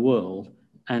happen in the world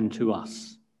and to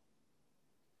us.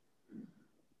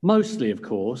 Mostly, of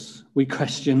course, we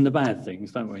question the bad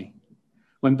things, don't we?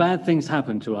 When bad things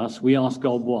happen to us, we ask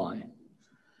God why.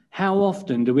 How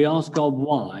often do we ask God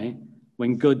why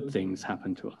when good things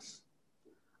happen to us?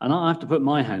 And I have to put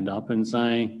my hand up and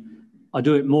say, I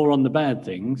do it more on the bad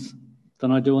things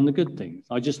than I do on the good things.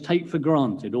 I just take for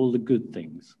granted all the good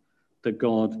things that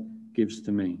God gives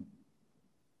to me.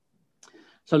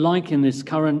 So like in this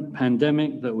current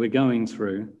pandemic that we're going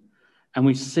through, and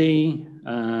we see,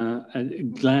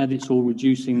 glad it's all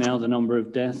reducing now, the number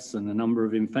of deaths and the number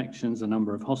of infections, the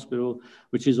number of hospital,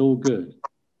 which is all good.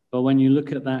 But when you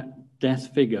look at that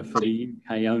death figure for the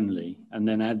UK only, and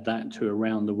then add that to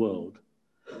around the world,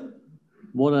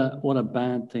 what a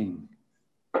bad thing.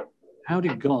 How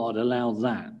did God allow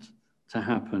that to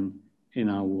happen in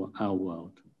our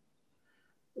world?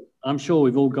 I'm sure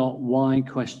we've all got why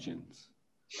questions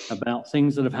about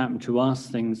things that have happened to us,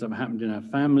 things that have happened in our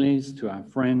families, to our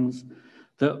friends,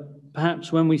 that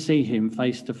perhaps when we see him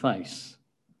face to face,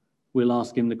 we'll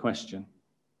ask him the question,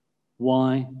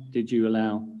 why did you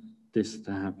allow this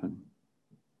to happen?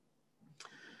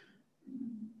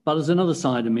 But there's another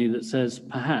side of me that says,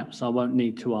 perhaps I won't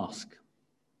need to ask,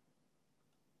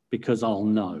 because I'll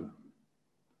know.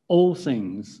 All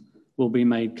things will be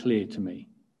made clear to me,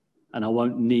 and I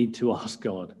won't need to ask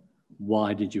God,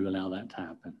 why did you allow that to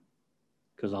happen?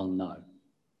 Because I'll know.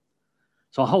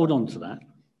 So I hold on to that.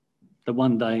 that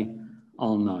one day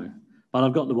I'll know. But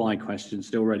I've got the why question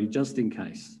still ready, just in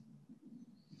case.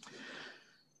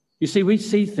 You see, we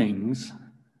see things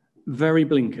very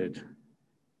blinkered.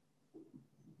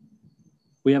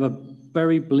 We have a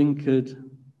very blinkered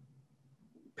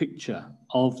picture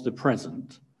of the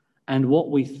present and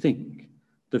what we think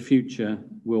the future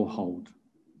will hold.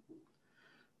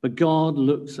 But God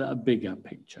looks at a bigger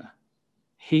picture.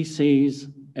 He sees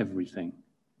everything,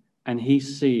 and he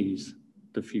sees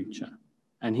the future,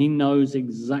 and he knows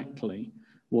exactly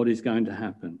what is going to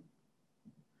happen.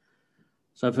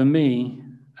 So for me,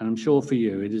 and I'm sure for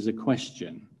you, it is a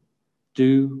question: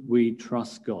 do we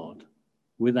trust God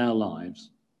with our lives,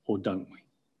 or don't we?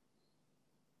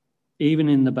 Even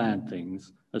in the bad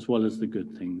things, as well as the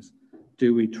good things,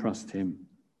 do we trust him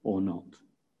or not?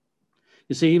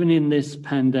 You see, even in this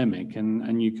pandemic,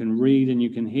 and you can read and you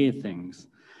can hear things,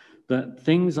 that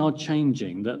things are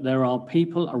changing, that there are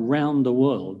people around the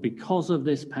world because of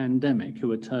this pandemic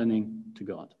who are turning to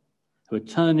God, who are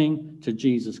turning to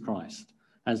Jesus Christ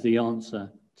as the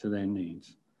answer to their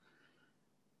needs.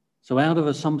 So out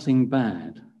of something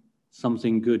bad,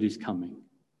 something good is coming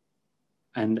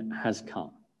and has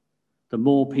come. The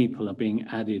more people are being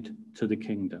added to the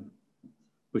kingdom,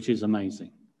 which is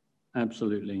amazing,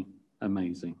 absolutely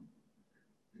amazing.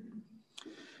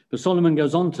 But Solomon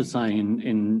goes on to say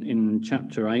in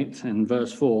chapter 8 and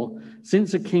verse 4,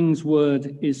 since a king's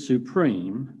word is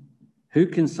supreme, who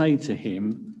can say to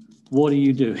him, what are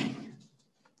you doing?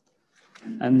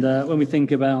 And when we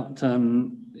think about,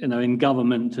 in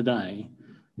government today,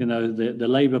 the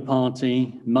Labour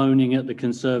Party moaning at the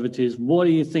Conservatives, what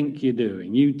do you think you're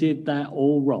doing? You did that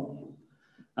all wrong.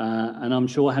 And I'm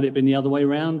sure had it been the other way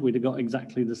around, we'd have got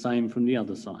exactly the same from the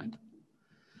other side.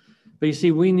 But you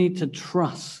see, we need to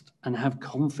trust and have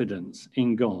confidence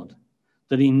in God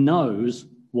that he knows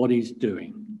what he's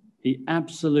doing. He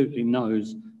absolutely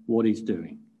knows what he's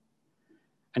doing.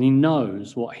 And he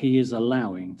knows what he is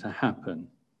allowing to happen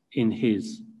in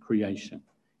his creation.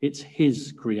 It's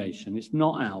his creation. It's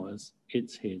not ours.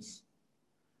 It's his.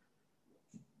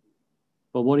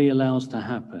 But what he allows to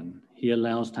happen, he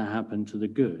allows to happen to the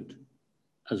good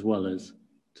as well as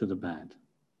to the bad.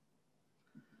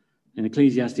 In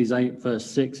Ecclesiastes 8, verse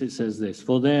 6, it says this,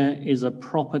 for there is a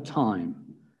proper time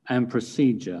and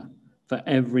procedure for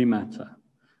every matter,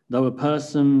 though a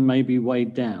person may be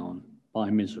weighed down by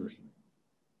misery.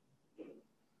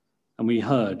 And we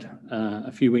heard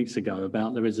a few weeks ago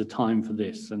about there is a time for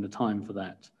this and a time for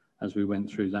that as we went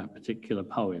through that particular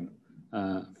poem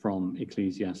from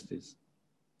Ecclesiastes.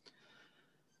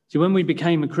 See, when we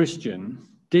became a Christian,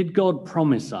 did God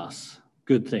promise us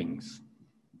good things?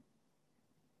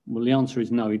 Well, the answer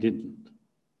is no, he didn't.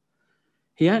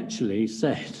 He actually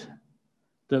said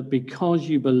that because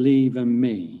you believe in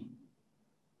me,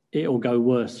 it will go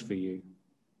worse for you.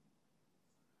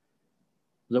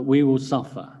 That we will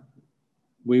suffer.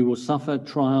 We will suffer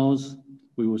trials.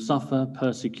 We will suffer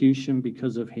persecution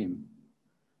because of him.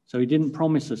 So he didn't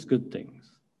promise us good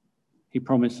things. He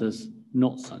promised us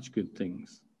not such good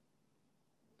things.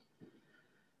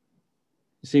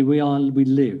 You see, we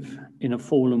live in a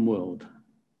fallen world.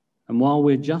 And while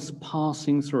we're just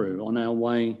passing through on our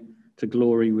way to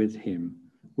glory with him,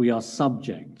 we are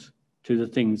subject to the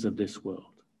things of this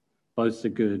world, both the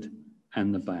good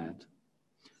and the bad.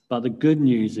 But the good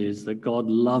news is that God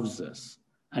loves us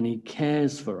and he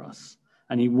cares for us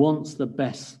and he wants the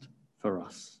best for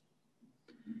us,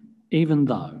 even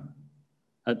though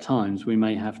at times we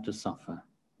may have to suffer.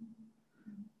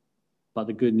 But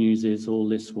the good news is all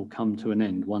this will come to an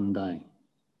end one day,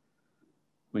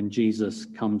 when Jesus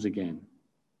comes again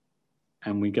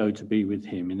and we go to be with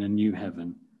him in a new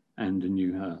heaven and a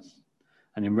new earth.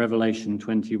 And in Revelation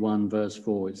 21, verse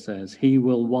 4, it says, he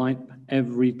will wipe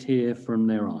every tear from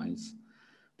their eyes.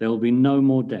 There will be no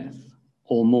more death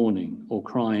or mourning or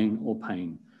crying or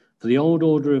pain, for the old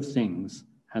order of things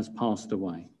has passed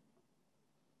away.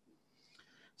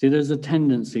 See, there's a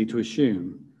tendency to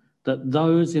assume that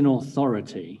those in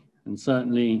authority, and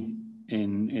certainly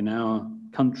in our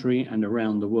country and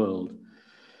around the world,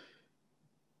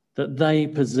 that they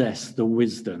possess the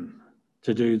wisdom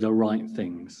to do the right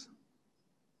things.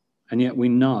 And yet we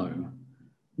know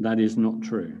that is not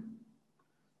true,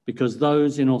 because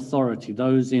those in authority,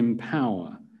 those in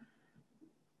power,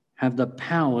 have the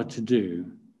power to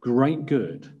do great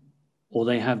good, or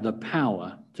they have the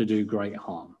power to do great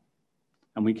harm.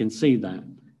 And we can see that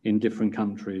in different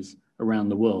countries around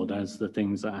the world as the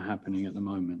things that are happening at the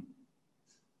moment.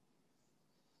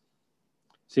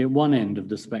 See, at one end of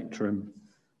the spectrum,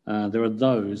 there are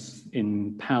those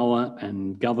in power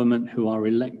and government who are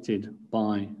elected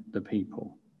by the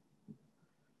people.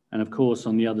 And of course,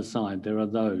 on the other side, there are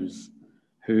those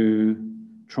who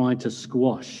try to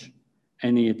squash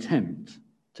any attempt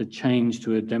to change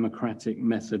to a democratic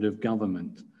method of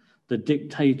government, the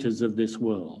dictators of this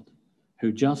world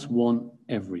who just want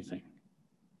everything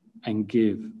and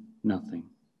give nothing.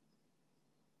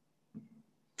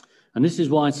 And this is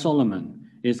why Solomon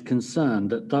is concerned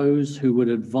that those who would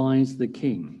advise the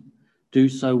king do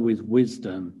so with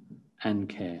wisdom and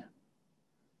care.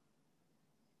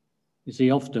 You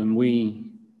see, often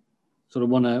we sort of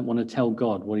want to tell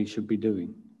God what he should be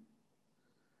doing.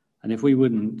 And if we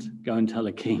wouldn't go and tell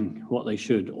a king what they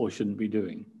should or shouldn't be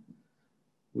doing,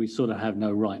 we sort of have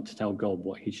no right to tell God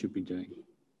what he should be doing.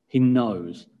 He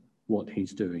knows what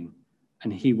he's doing,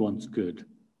 and he wants good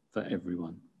for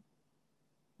everyone.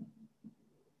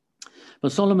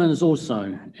 But Solomon has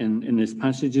also, in this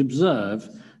passage, observed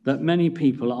that many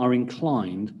people are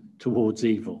inclined towards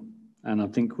evil. And I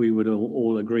think we would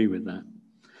all agree with that.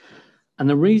 And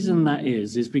the reason that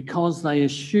is because they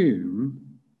assume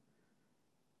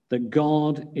that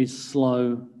God is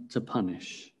slow to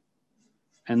punish.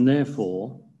 And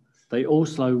therefore, they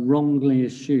also wrongly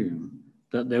assume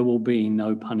that there will be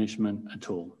no punishment at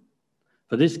all.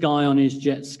 For this guy on his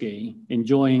jet ski,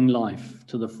 enjoying life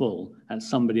to the full at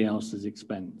somebody else's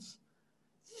expense,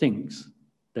 thinks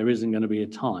there isn't going to be a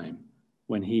time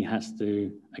when he has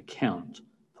to account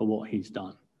for what he's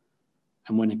done.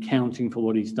 And when accounting for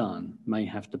what he's done, may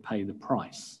have to pay the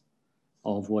price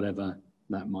of whatever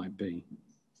that might be.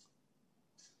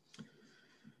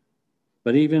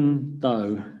 But even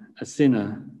though a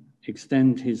sinner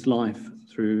extends his life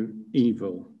through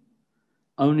evil,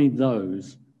 only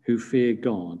those who fear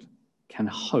God can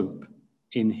hope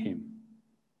in him.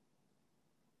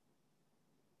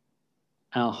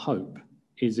 Our hope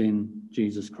is in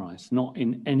Jesus Christ, not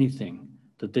in anything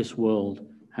that this world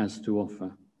has to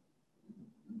offer.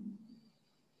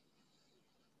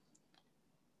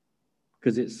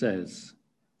 Because it says,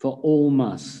 for all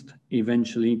must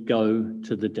eventually go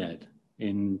to the dead.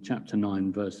 In chapter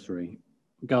 9, verse 3,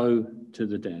 go to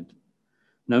the dead.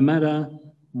 No matter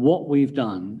what we've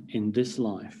done in this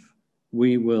life,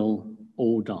 we will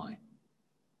all die,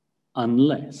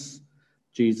 unless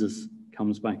Jesus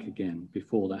comes back again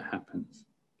before that happens.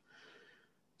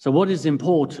 So what is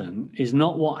important is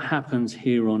not what happens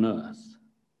here on earth,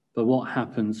 but what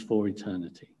happens for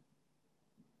eternity.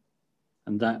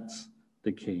 And that's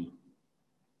the key.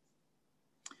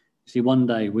 See, one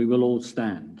day we will all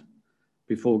stand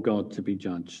before God to be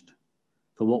judged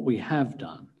for what we have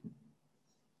done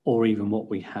or even what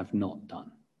we have not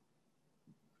done.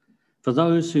 For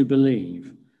those who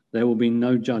believe, there will be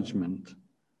no judgment.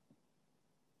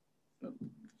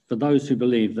 For those who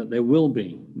believe that there will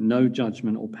be no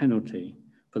judgment or penalty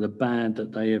for the bad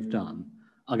that they have done,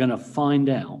 are going to find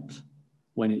out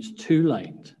when it's too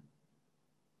late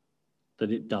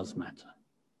that it does matter,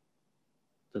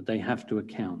 that they have to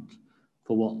account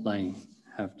for what they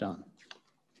have done.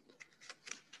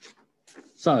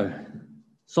 So,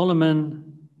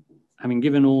 Solomon, having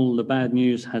given all the bad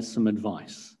news, has some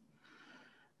advice.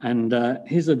 And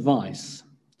his advice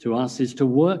to us is to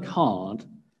work hard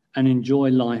and enjoy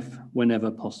life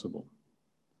whenever possible.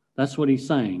 That's what he's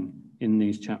saying in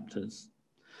these chapters.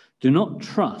 Do not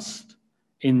trust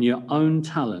in your own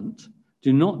talent.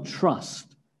 Do not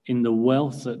trust in the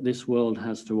wealth that this world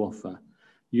has to offer.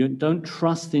 You don't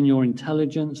trust in your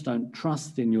intelligence. Don't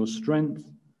trust in your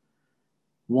strength.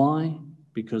 Why?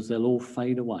 Because they'll all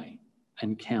fade away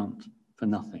and count for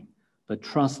nothing. But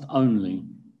trust only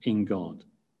in God,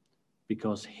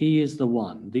 because he is the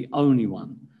one, the only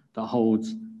one, that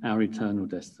holds our eternal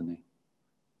destiny.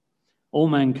 All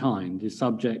mankind is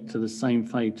subject to the same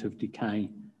fate of decay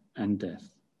and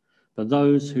death. But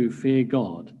those who fear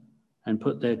God and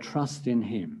put their trust in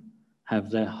him have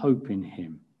their hope in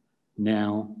him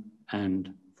now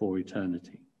and for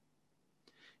eternity.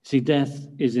 See, death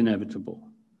is inevitable,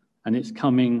 and it's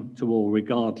coming to all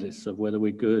regardless of whether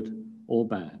we're good or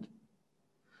bad.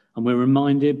 And we're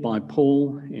reminded by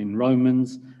Paul in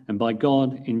Romans and by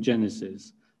God in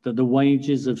Genesis that the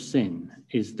wages of sin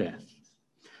is death.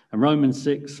 And Romans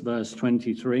 6, verse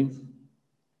 23,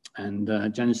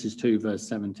 and Genesis 2, verse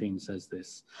 17 says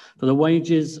this: for the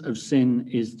wages of sin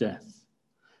is death,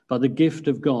 but the gift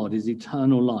of God is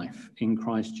eternal life in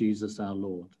Christ Jesus our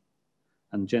Lord.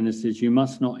 And Genesis, you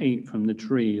must not eat from the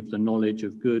tree of the knowledge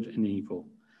of good and evil,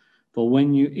 for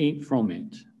when you eat from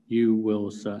it, you will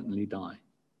certainly die.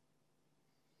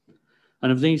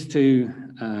 And of these two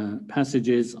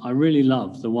passages, I really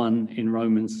love the one in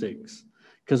Romans 6,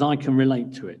 because I can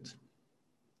relate to it.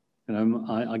 You know,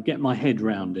 I get my head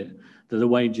round it, that the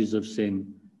wages of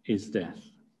sin is death.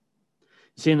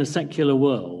 See, in the secular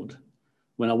world,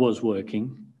 when I was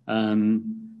working,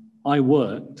 I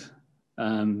worked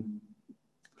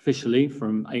officially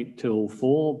from 8 till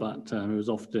 4, but it was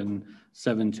often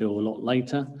 7 till a lot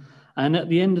later. And at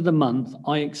the end of the month,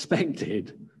 I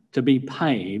expected to be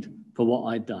paid for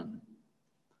what I'd done.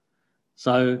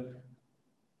 So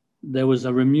there was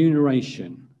a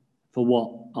remuneration for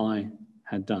what I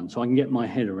had done. So I can get my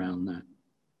head around that.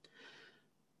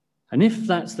 And if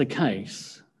that's the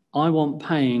case, I want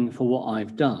paying for what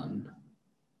I've done.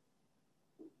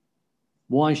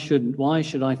 Why should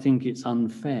I think it's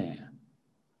unfair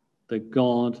that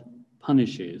God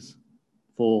punishes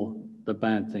for the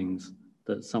bad things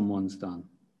that someone's done?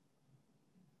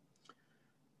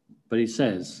 But he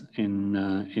says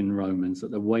in Romans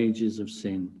that the wages of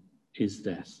sin is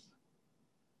death.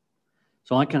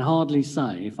 So I can hardly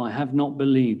say, if I have not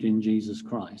believed in Jesus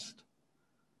Christ,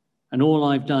 and all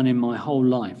I've done in my whole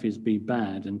life is be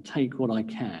bad and take what I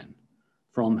can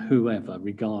from whoever,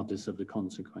 regardless of the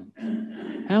consequence,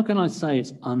 how can I say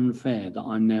it's unfair that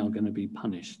I'm now going to be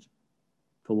punished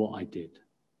for what I did?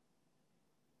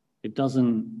 It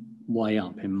doesn't weigh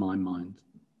up in my mind.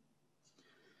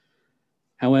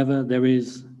 However, there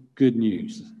is good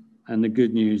news, and the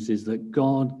good news is that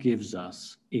God gives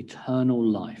us eternal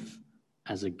life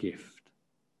as a gift.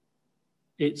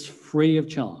 It's free of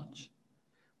charge.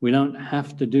 We don't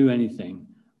have to do anything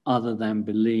other than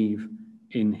believe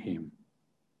in him.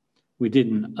 We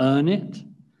didn't earn it,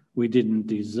 we didn't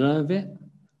deserve it,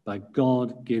 but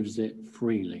God gives it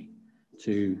freely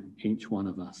to each one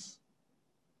of us.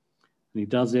 And he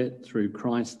does it through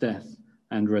Christ's death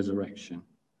and resurrection.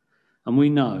 And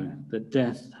we know that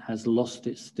death has lost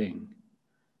its sting,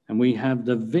 and we have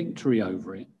the victory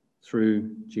over it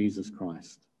through Jesus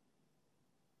Christ.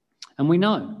 And we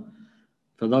know,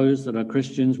 for those that are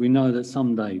Christians, we know that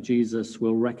someday Jesus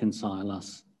will reconcile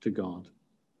us to God,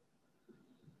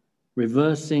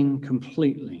 reversing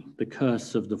completely the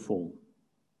curse of the fall.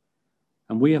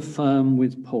 And we affirm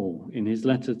with Paul in his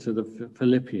letter to the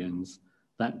Philippians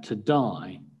that to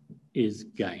die is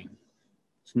gain.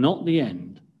 It's not the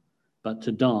end, but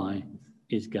to die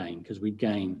is gain, because we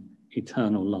gain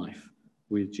eternal life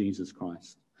with Jesus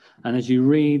Christ. And as you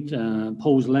read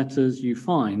Paul's letters, you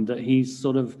find that he's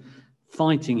sort of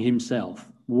fighting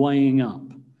himself, weighing up.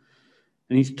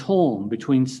 And he's torn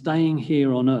between staying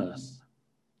here on earth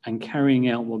and carrying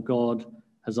out what God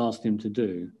has asked him to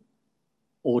do,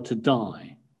 or to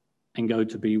die and go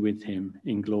to be with him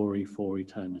in glory for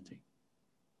eternity.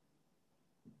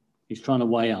 He's trying to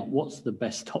weigh up what's the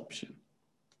best option.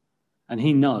 And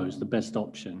he knows the best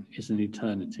option is an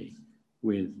eternity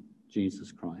with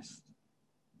Jesus Christ.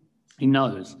 He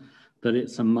knows that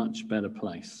it's a much better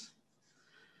place.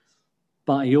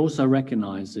 But he also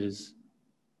recognizes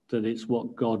that it's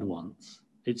what God wants.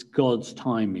 It's God's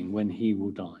timing when he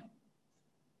will die.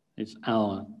 It's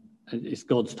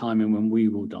God's timing when we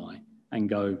will die and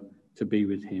go to be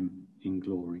with him in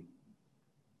glory.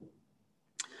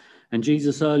 And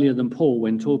Jesus, earlier than Paul,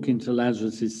 when talking to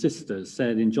Lazarus' sisters,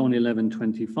 said in John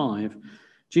 11:25,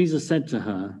 Jesus said to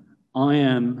her, I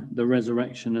am the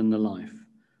resurrection and the life.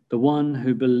 The one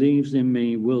who believes in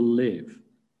me will live,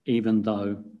 even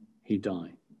though he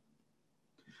die.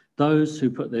 Those who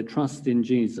put their trust in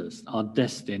Jesus are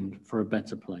destined for a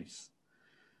better place.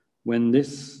 When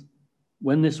this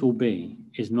will be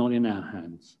is not in our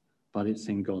hands, but it's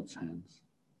in God's hands.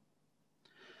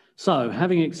 So,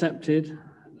 having accepted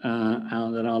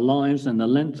that our lives and the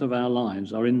length of our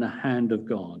lives are in the hand of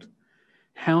God,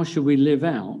 how should we live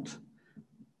out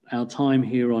our time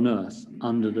here on earth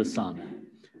under the sun?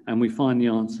 And we find the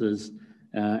answers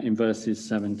in verses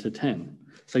 7 to 10.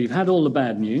 So you've had all the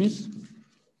bad news.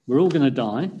 We're all going to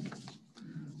die.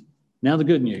 Now the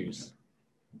good news.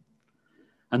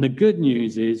 And the good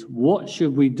news is, what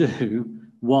should we do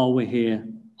while we're here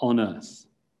on earth?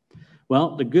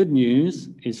 Well, the good news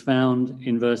is found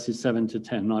in verses 7 to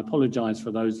 10. And I apologize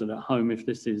for those that are at home if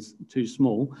this is too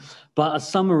small, but a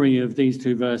summary of these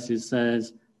two verses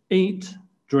says, eat,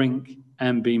 drink,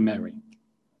 and be merry.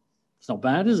 It's not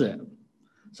bad, is it?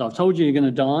 So I've told you you're going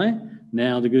to die.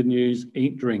 Now the good news,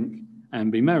 eat, drink,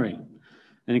 and be merry.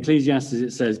 In Ecclesiastes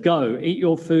it says, go, eat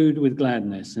your food with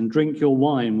gladness and drink your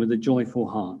wine with a joyful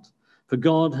heart, for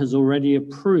God has already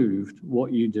approved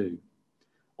what you do.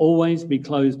 Always be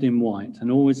clothed in white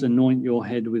and always anoint your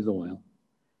head with oil.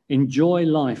 Enjoy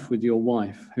life with your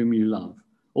wife, whom you love,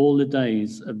 all the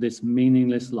days of this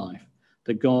meaningless life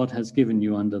that God has given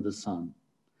you under the sun.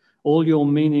 All your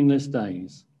meaningless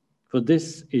days, for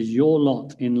this is your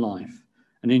lot in life,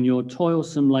 and in your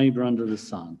toilsome labor under the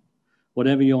sun.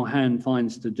 Whatever your hand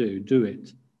finds to do, do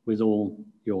it with all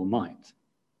your might.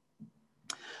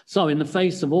 So in the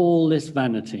face of all this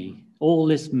vanity, all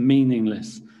this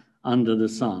meaningless under the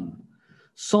sun,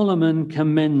 Solomon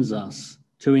commends us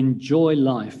to enjoy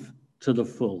life to the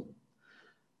full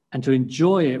and to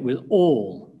enjoy it with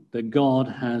all that God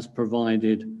has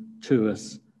provided to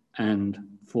us and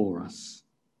for us.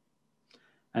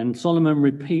 And Solomon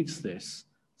repeats this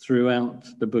throughout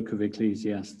the book of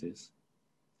Ecclesiastes.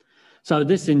 So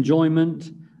this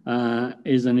enjoyment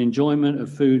is an enjoyment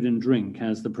of food and drink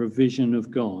as the provision of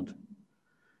God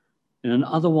in an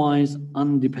otherwise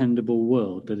undependable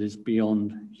world that is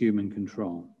beyond human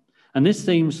control. And this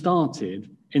theme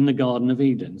started in the Garden of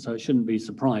Eden, so it shouldn't be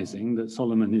surprising that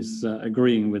Solomon is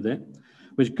agreeing with it,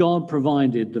 which God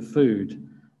provided the food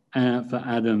for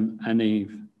Adam and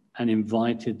Eve and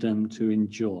invited them to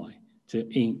enjoy, to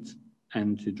eat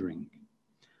and to drink.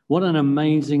 What an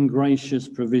amazing, gracious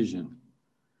provision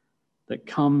that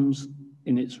comes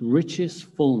in its richest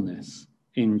fullness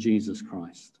in Jesus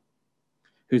Christ,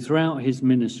 who throughout his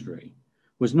ministry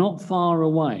was not far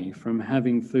away from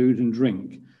having food and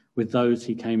drink with those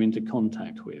he came into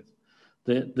contact with.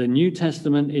 The New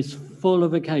Testament is full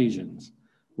of occasions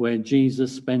where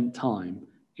Jesus spent time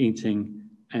eating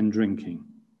and drinking.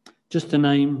 Just to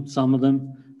name some of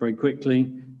them very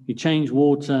quickly, he changed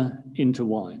water into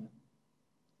wine.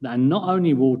 And not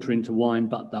only water into wine,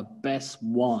 but the best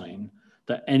wine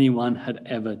that anyone had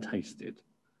ever tasted.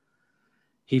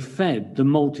 He fed the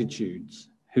multitudes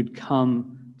who'd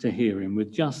come to hear him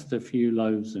with just a few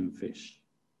loaves and fish.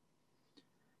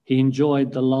 He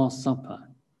enjoyed the Last Supper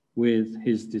with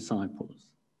his disciples.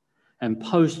 And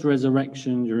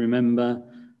post-resurrection, you remember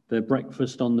the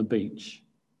breakfast on the beach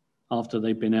after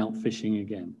they'd been out fishing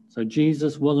again. So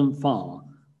Jesus wasn't far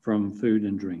from food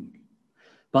and drink.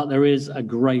 But there is a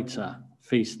greater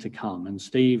feast to come. And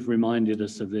Steve reminded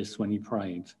us of this when he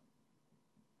prayed,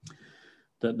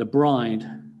 that the bride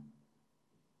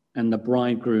and the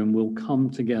bridegroom will come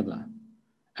together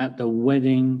at the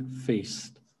wedding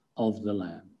feast of the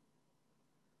Lamb.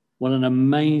 What an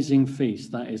amazing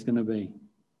feast that is going to be.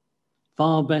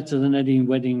 Far better than any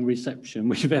wedding reception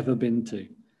we've ever been to.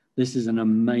 This is an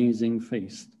amazing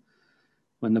feast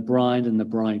when the bride and the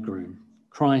bridegroom,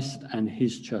 Christ and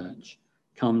his church,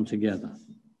 come together.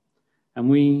 And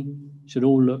we should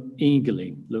all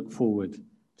eagerly look forward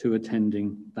to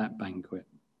attending that banquet.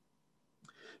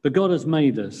 But God has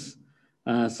made us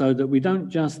so that we don't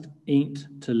just eat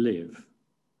to live.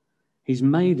 He's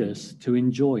made us to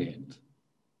enjoy it.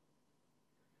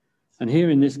 And here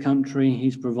in this country,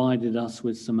 he's provided us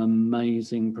with some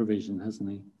amazing provision, hasn't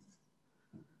he?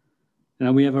 You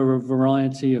know, we have a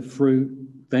variety of fruit,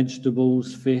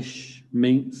 vegetables, fish,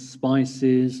 meats,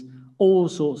 spices, all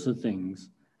sorts of things.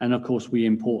 And of course, we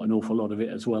import an awful lot of it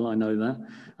as well, I know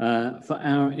that, for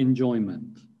our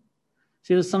enjoyment.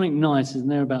 See, there's something nice, isn't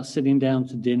there, about sitting down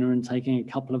to dinner and taking a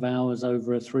couple of hours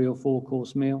over a 3 or 4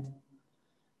 course meal?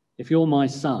 If you're my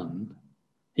son,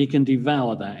 he can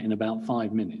devour that in about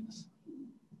 5 minutes.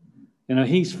 You know,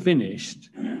 he's finished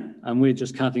and we're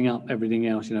just cutting up everything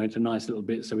else, you know, into nice little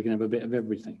bits so we can have a bit of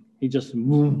everything. He just,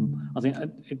 I think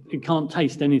it can't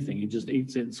taste anything. He just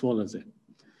eats it and swallows it.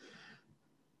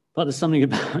 But there's something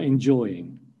about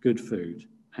enjoying good food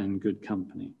and good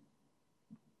company.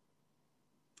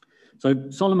 So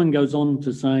Solomon goes on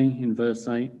to say in verse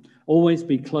 8, always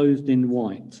be clothed in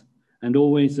white and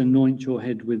always anoint your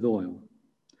head with oil.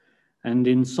 And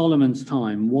in Solomon's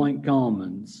time, white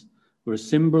garments were a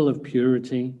symbol of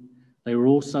purity. They were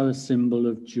also a symbol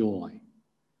of joy.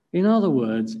 In other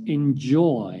words,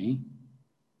 enjoy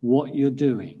what you're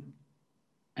doing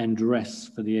and dress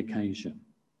for the occasion.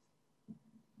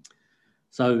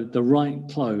 So the right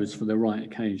clothes for the right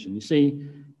occasion. You see,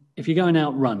 if you're going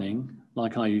out running,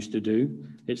 like I used to do,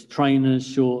 it's trainers,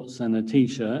 shorts and a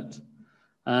T-shirt.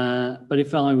 But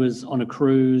if I was on a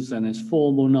cruise and it's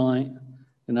formal night,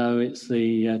 you know, it's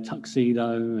the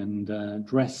tuxedo and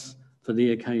dress for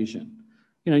the occasion.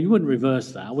 You know, you wouldn't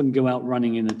reverse that. I wouldn't go out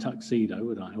running in a tuxedo,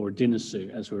 would I? Or a dinner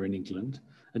suit, as we're in England,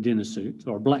 a dinner suit,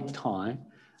 or a black tie.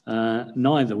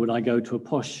 Neither would I go to a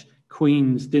posh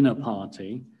Queen's dinner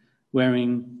party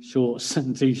wearing shorts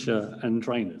and T-shirt and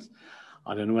trainers.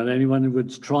 I don't know whether anyone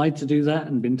would try to do that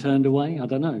and been turned away. I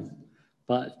don't know.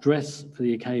 But dress for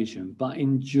the occasion, but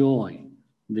enjoy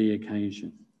the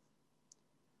occasion.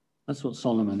 That's what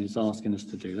Solomon is asking us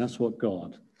to do. That's what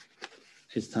God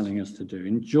is telling us to do.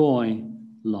 Enjoy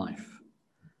life.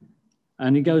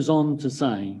 And he goes on to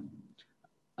say,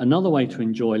 another way to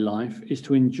enjoy life is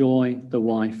to enjoy the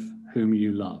wife whom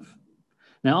you love.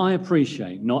 Now, I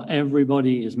appreciate not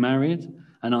everybody is married,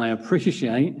 and I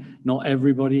appreciate not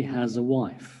everybody has a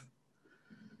wife.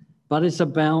 But it's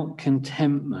about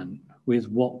contentment with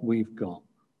what we've got.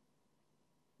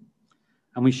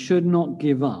 And we should not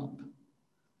give up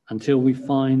until we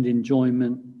find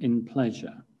enjoyment in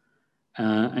pleasure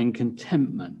and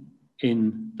contentment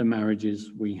in the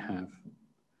marriages we have.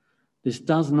 This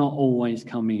does not always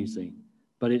come easy,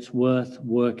 but it's worth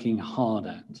working hard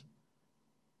at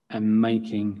and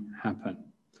making happen.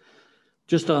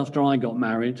 Just after I got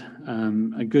married,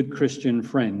 a good Christian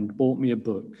friend bought me a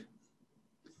book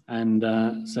and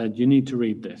said, you need to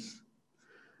read this.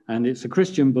 And it's a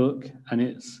Christian book, and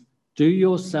it's Do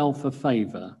Yourself a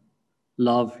Favor,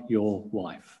 Love Your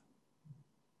Wife.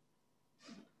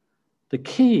 The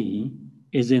key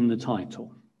is in the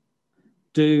title.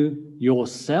 Do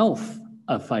yourself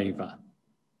a favor,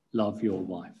 love your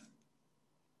wife.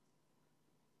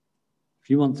 If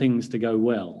you want things to go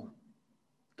well,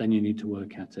 then you need to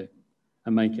work at it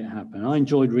and make it happen. I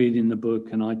enjoyed reading the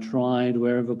book, and I tried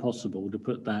wherever possible to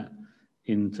put that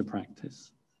into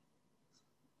practice.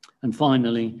 And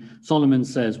finally, Solomon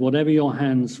says, whatever your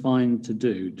hands find to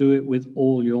do, do it with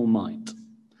all your might.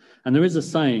 And there is a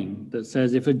saying that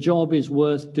says, if a job is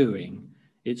worth doing,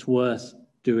 it's worth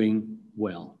doing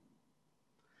well.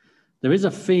 There is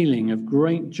a feeling of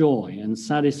great joy and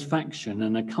satisfaction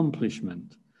and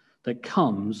accomplishment that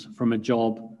comes from a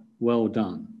job well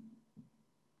done.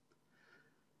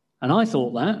 And I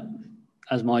thought that,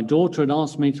 as my daughter had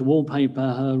asked me to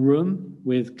wallpaper her room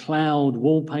with cloud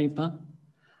wallpaper,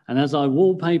 and as I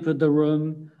wallpapered the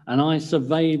room and I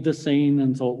surveyed the scene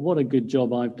and thought, what a good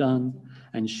job I've done.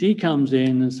 And she comes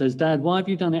in and says, Dad, why have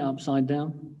you done it upside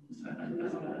down?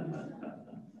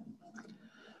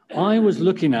 I was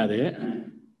looking at it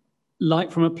like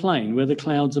from a plane where the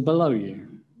clouds are below you.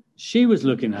 She was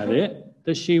looking at it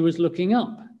that she was looking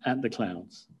up at the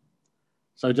clouds.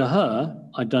 So to her,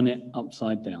 I'd done it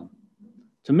upside down.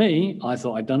 To me, I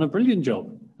thought I'd done a brilliant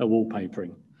job at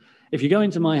wallpapering. If you go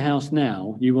into my house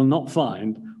now, you will not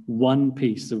find one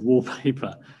piece of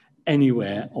wallpaper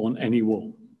anywhere on any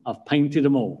wall. I've painted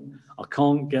them all. I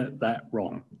can't get that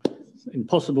wrong. It's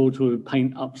impossible to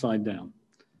paint upside down,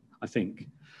 I think.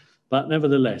 But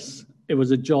nevertheless, it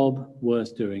was a job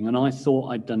worth doing, and I thought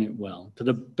I'd done it well, to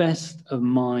the best of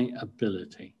my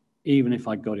ability, even if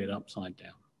I got it upside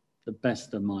down, the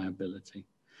best of my ability.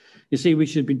 You see, we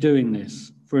should be doing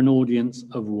this for an audience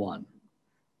of one,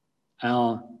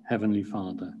 our Heavenly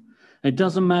Father. It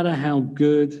doesn't matter how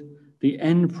good the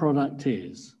end product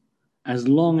is, as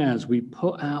long as we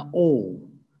put our all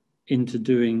into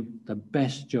doing the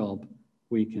best job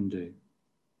we can do.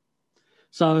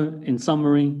 So, in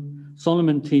summary,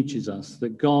 Solomon teaches us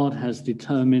that God has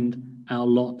determined our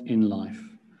lot in life,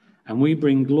 and we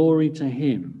bring glory to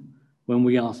him when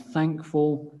we are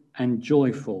thankful and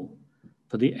joyful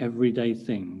for the everyday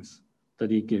things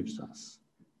that he gives us.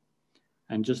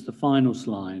 And just the final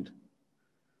slide,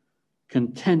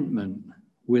 contentment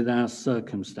with our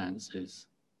circumstances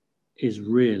is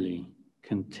really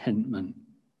contentment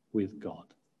with God.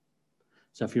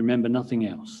 So if you remember nothing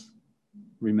else,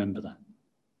 remember that.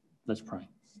 Let's pray.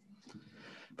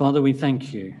 Father, we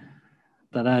thank you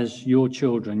that as your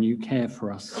children, you care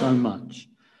for us so much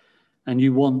and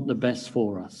you want the best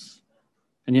for us.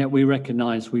 And yet we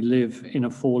recognize we live in a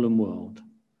fallen world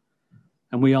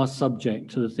and we are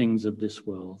subject to the things of this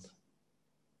world.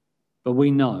 But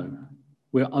we know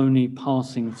we're only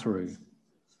passing through,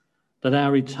 that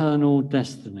our eternal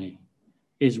destiny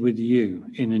is with you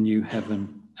in a new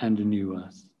heaven and a new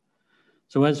earth.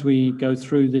 So as we go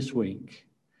through this week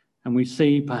and we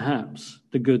see perhaps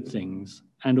the good things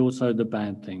and also the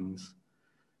bad things,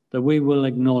 that we will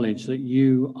acknowledge that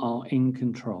you are in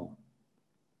control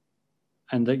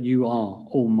and that you are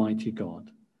Almighty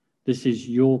God. This is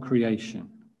your creation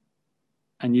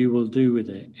and you will do with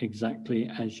it exactly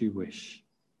as you wish.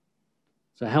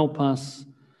 So help us,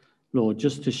 Lord,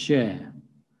 just to share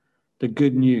the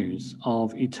good news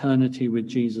of eternity with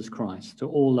Jesus Christ to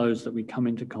all those that we come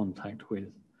into contact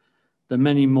with, that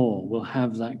many more will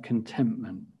have that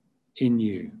contentment in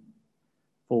you.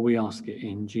 For we ask it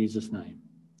in Jesus' name.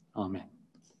 Amen.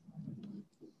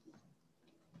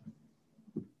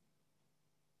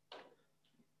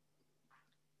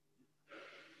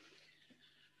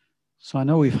 So I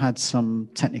know we've had some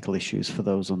technical issues for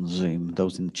those on Zoom,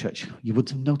 those in the church. You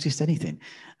wouldn't have noticed anything,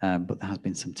 but there has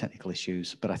been some technical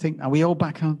issues. But I think, are we all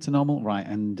back on to normal? Right,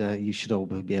 and you should all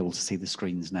be able to see the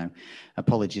screens now.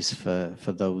 Apologies for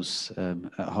those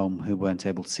at home who weren't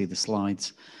able to see the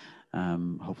slides.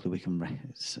 Hopefully we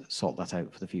can sort that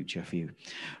out for the future for you.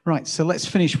 Right, so let's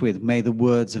finish with, may the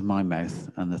words of my mouth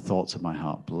and the thoughts of my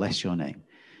heart bless your name.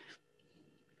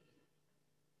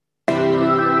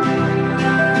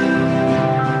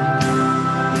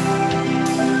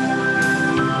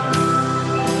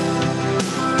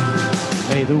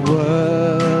 May the word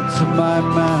my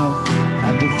mouth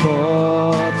and the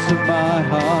thoughts of my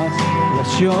heart.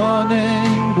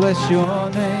 Bless your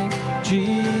name,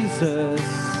 Jesus.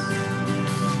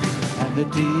 And the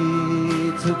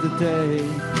deeds of the day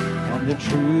and the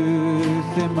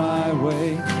truth in my way.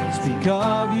 Speak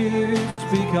of you,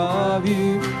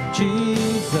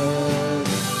 Jesus.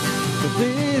 But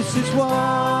this is what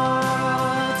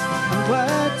I'm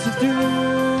glad to do.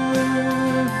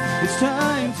 It's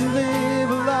time to live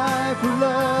a life of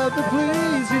love that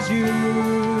pleases you.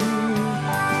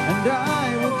 And I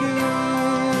will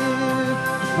give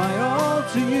my all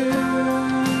to you.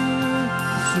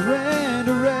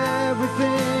 Surrender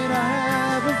everything I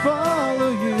have and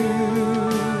follow you.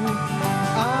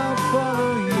 I'll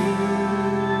follow you.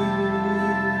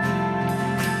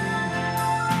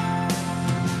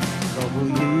 Lord,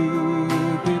 will you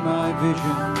be my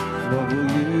vision? Lord,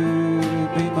 will you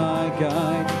be my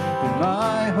guide? Be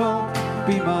my hope,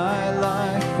 be my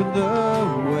life and the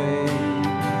way.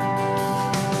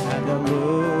 And I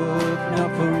look not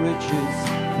for riches,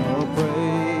 nor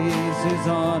praises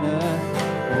on earth.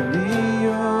 Only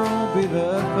you'll be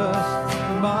the first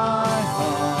in my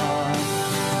heart.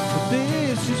 But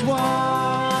this is what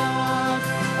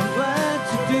I'm glad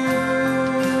to do.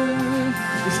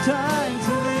 It's time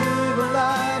to live a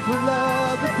life of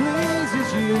love that pleases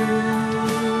you.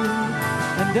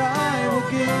 And I will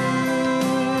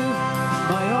give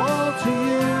my all to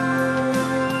you.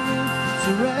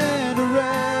 Surrender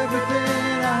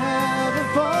everything I have and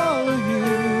follow you.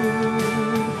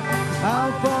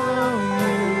 I'll follow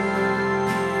you.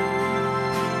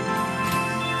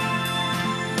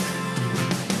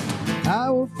 I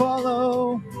will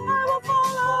follow.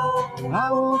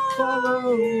 I will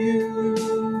follow you.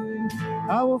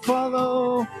 I will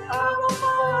follow.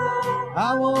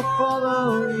 I will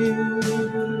follow you.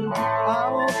 I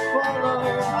will follow.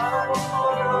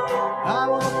 I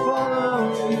will follow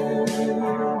you.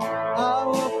 I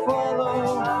will follow.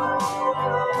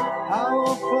 I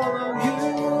will follow you.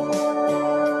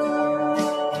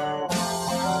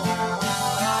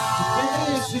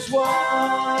 This is what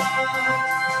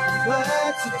I'm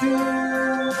glad to do.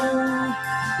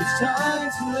 It's time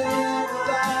to live a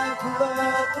life of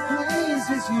love that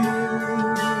pleases you.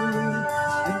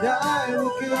 And I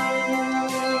will give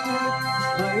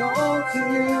my all to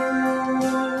you.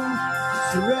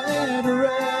 Surrender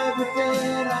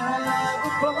everything I have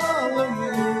and follow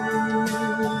you.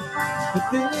 But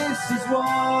this is what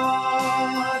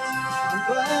I'm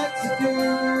glad to do.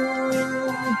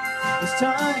 It's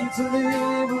time to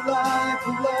live a life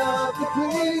of love that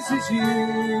pleases you.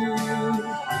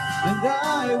 And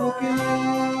I will give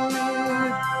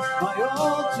my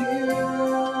all to you.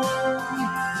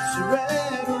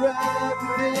 Surrender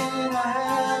everything I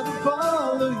have and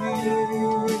follow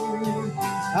you.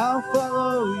 I'll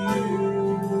follow you.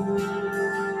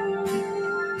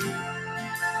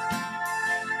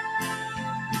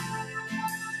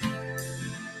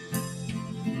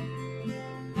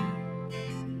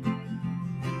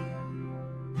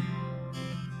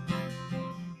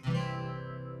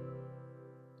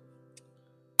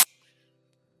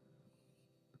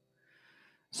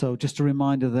 So just a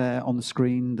reminder there on the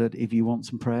screen that if you want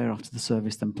some prayer after the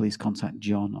service, then please contact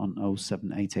John on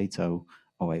 07880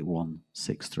 081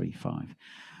 635.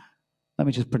 Let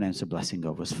me just pronounce a blessing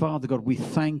over us. Father God, we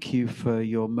thank you for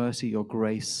your mercy, your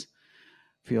grace,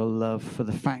 for your love, for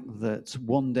the fact that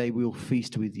one day we will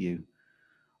feast with you.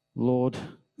 Lord,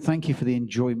 thank you for the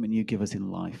enjoyment you give us in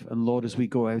life. And Lord, as we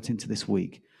go out into this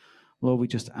week, Lord, we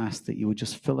just ask that you would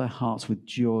just fill our hearts with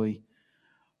joy,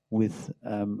 with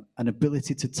an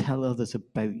ability to tell others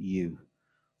about you.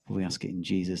 We ask it in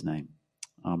Jesus' name.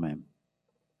 Amen.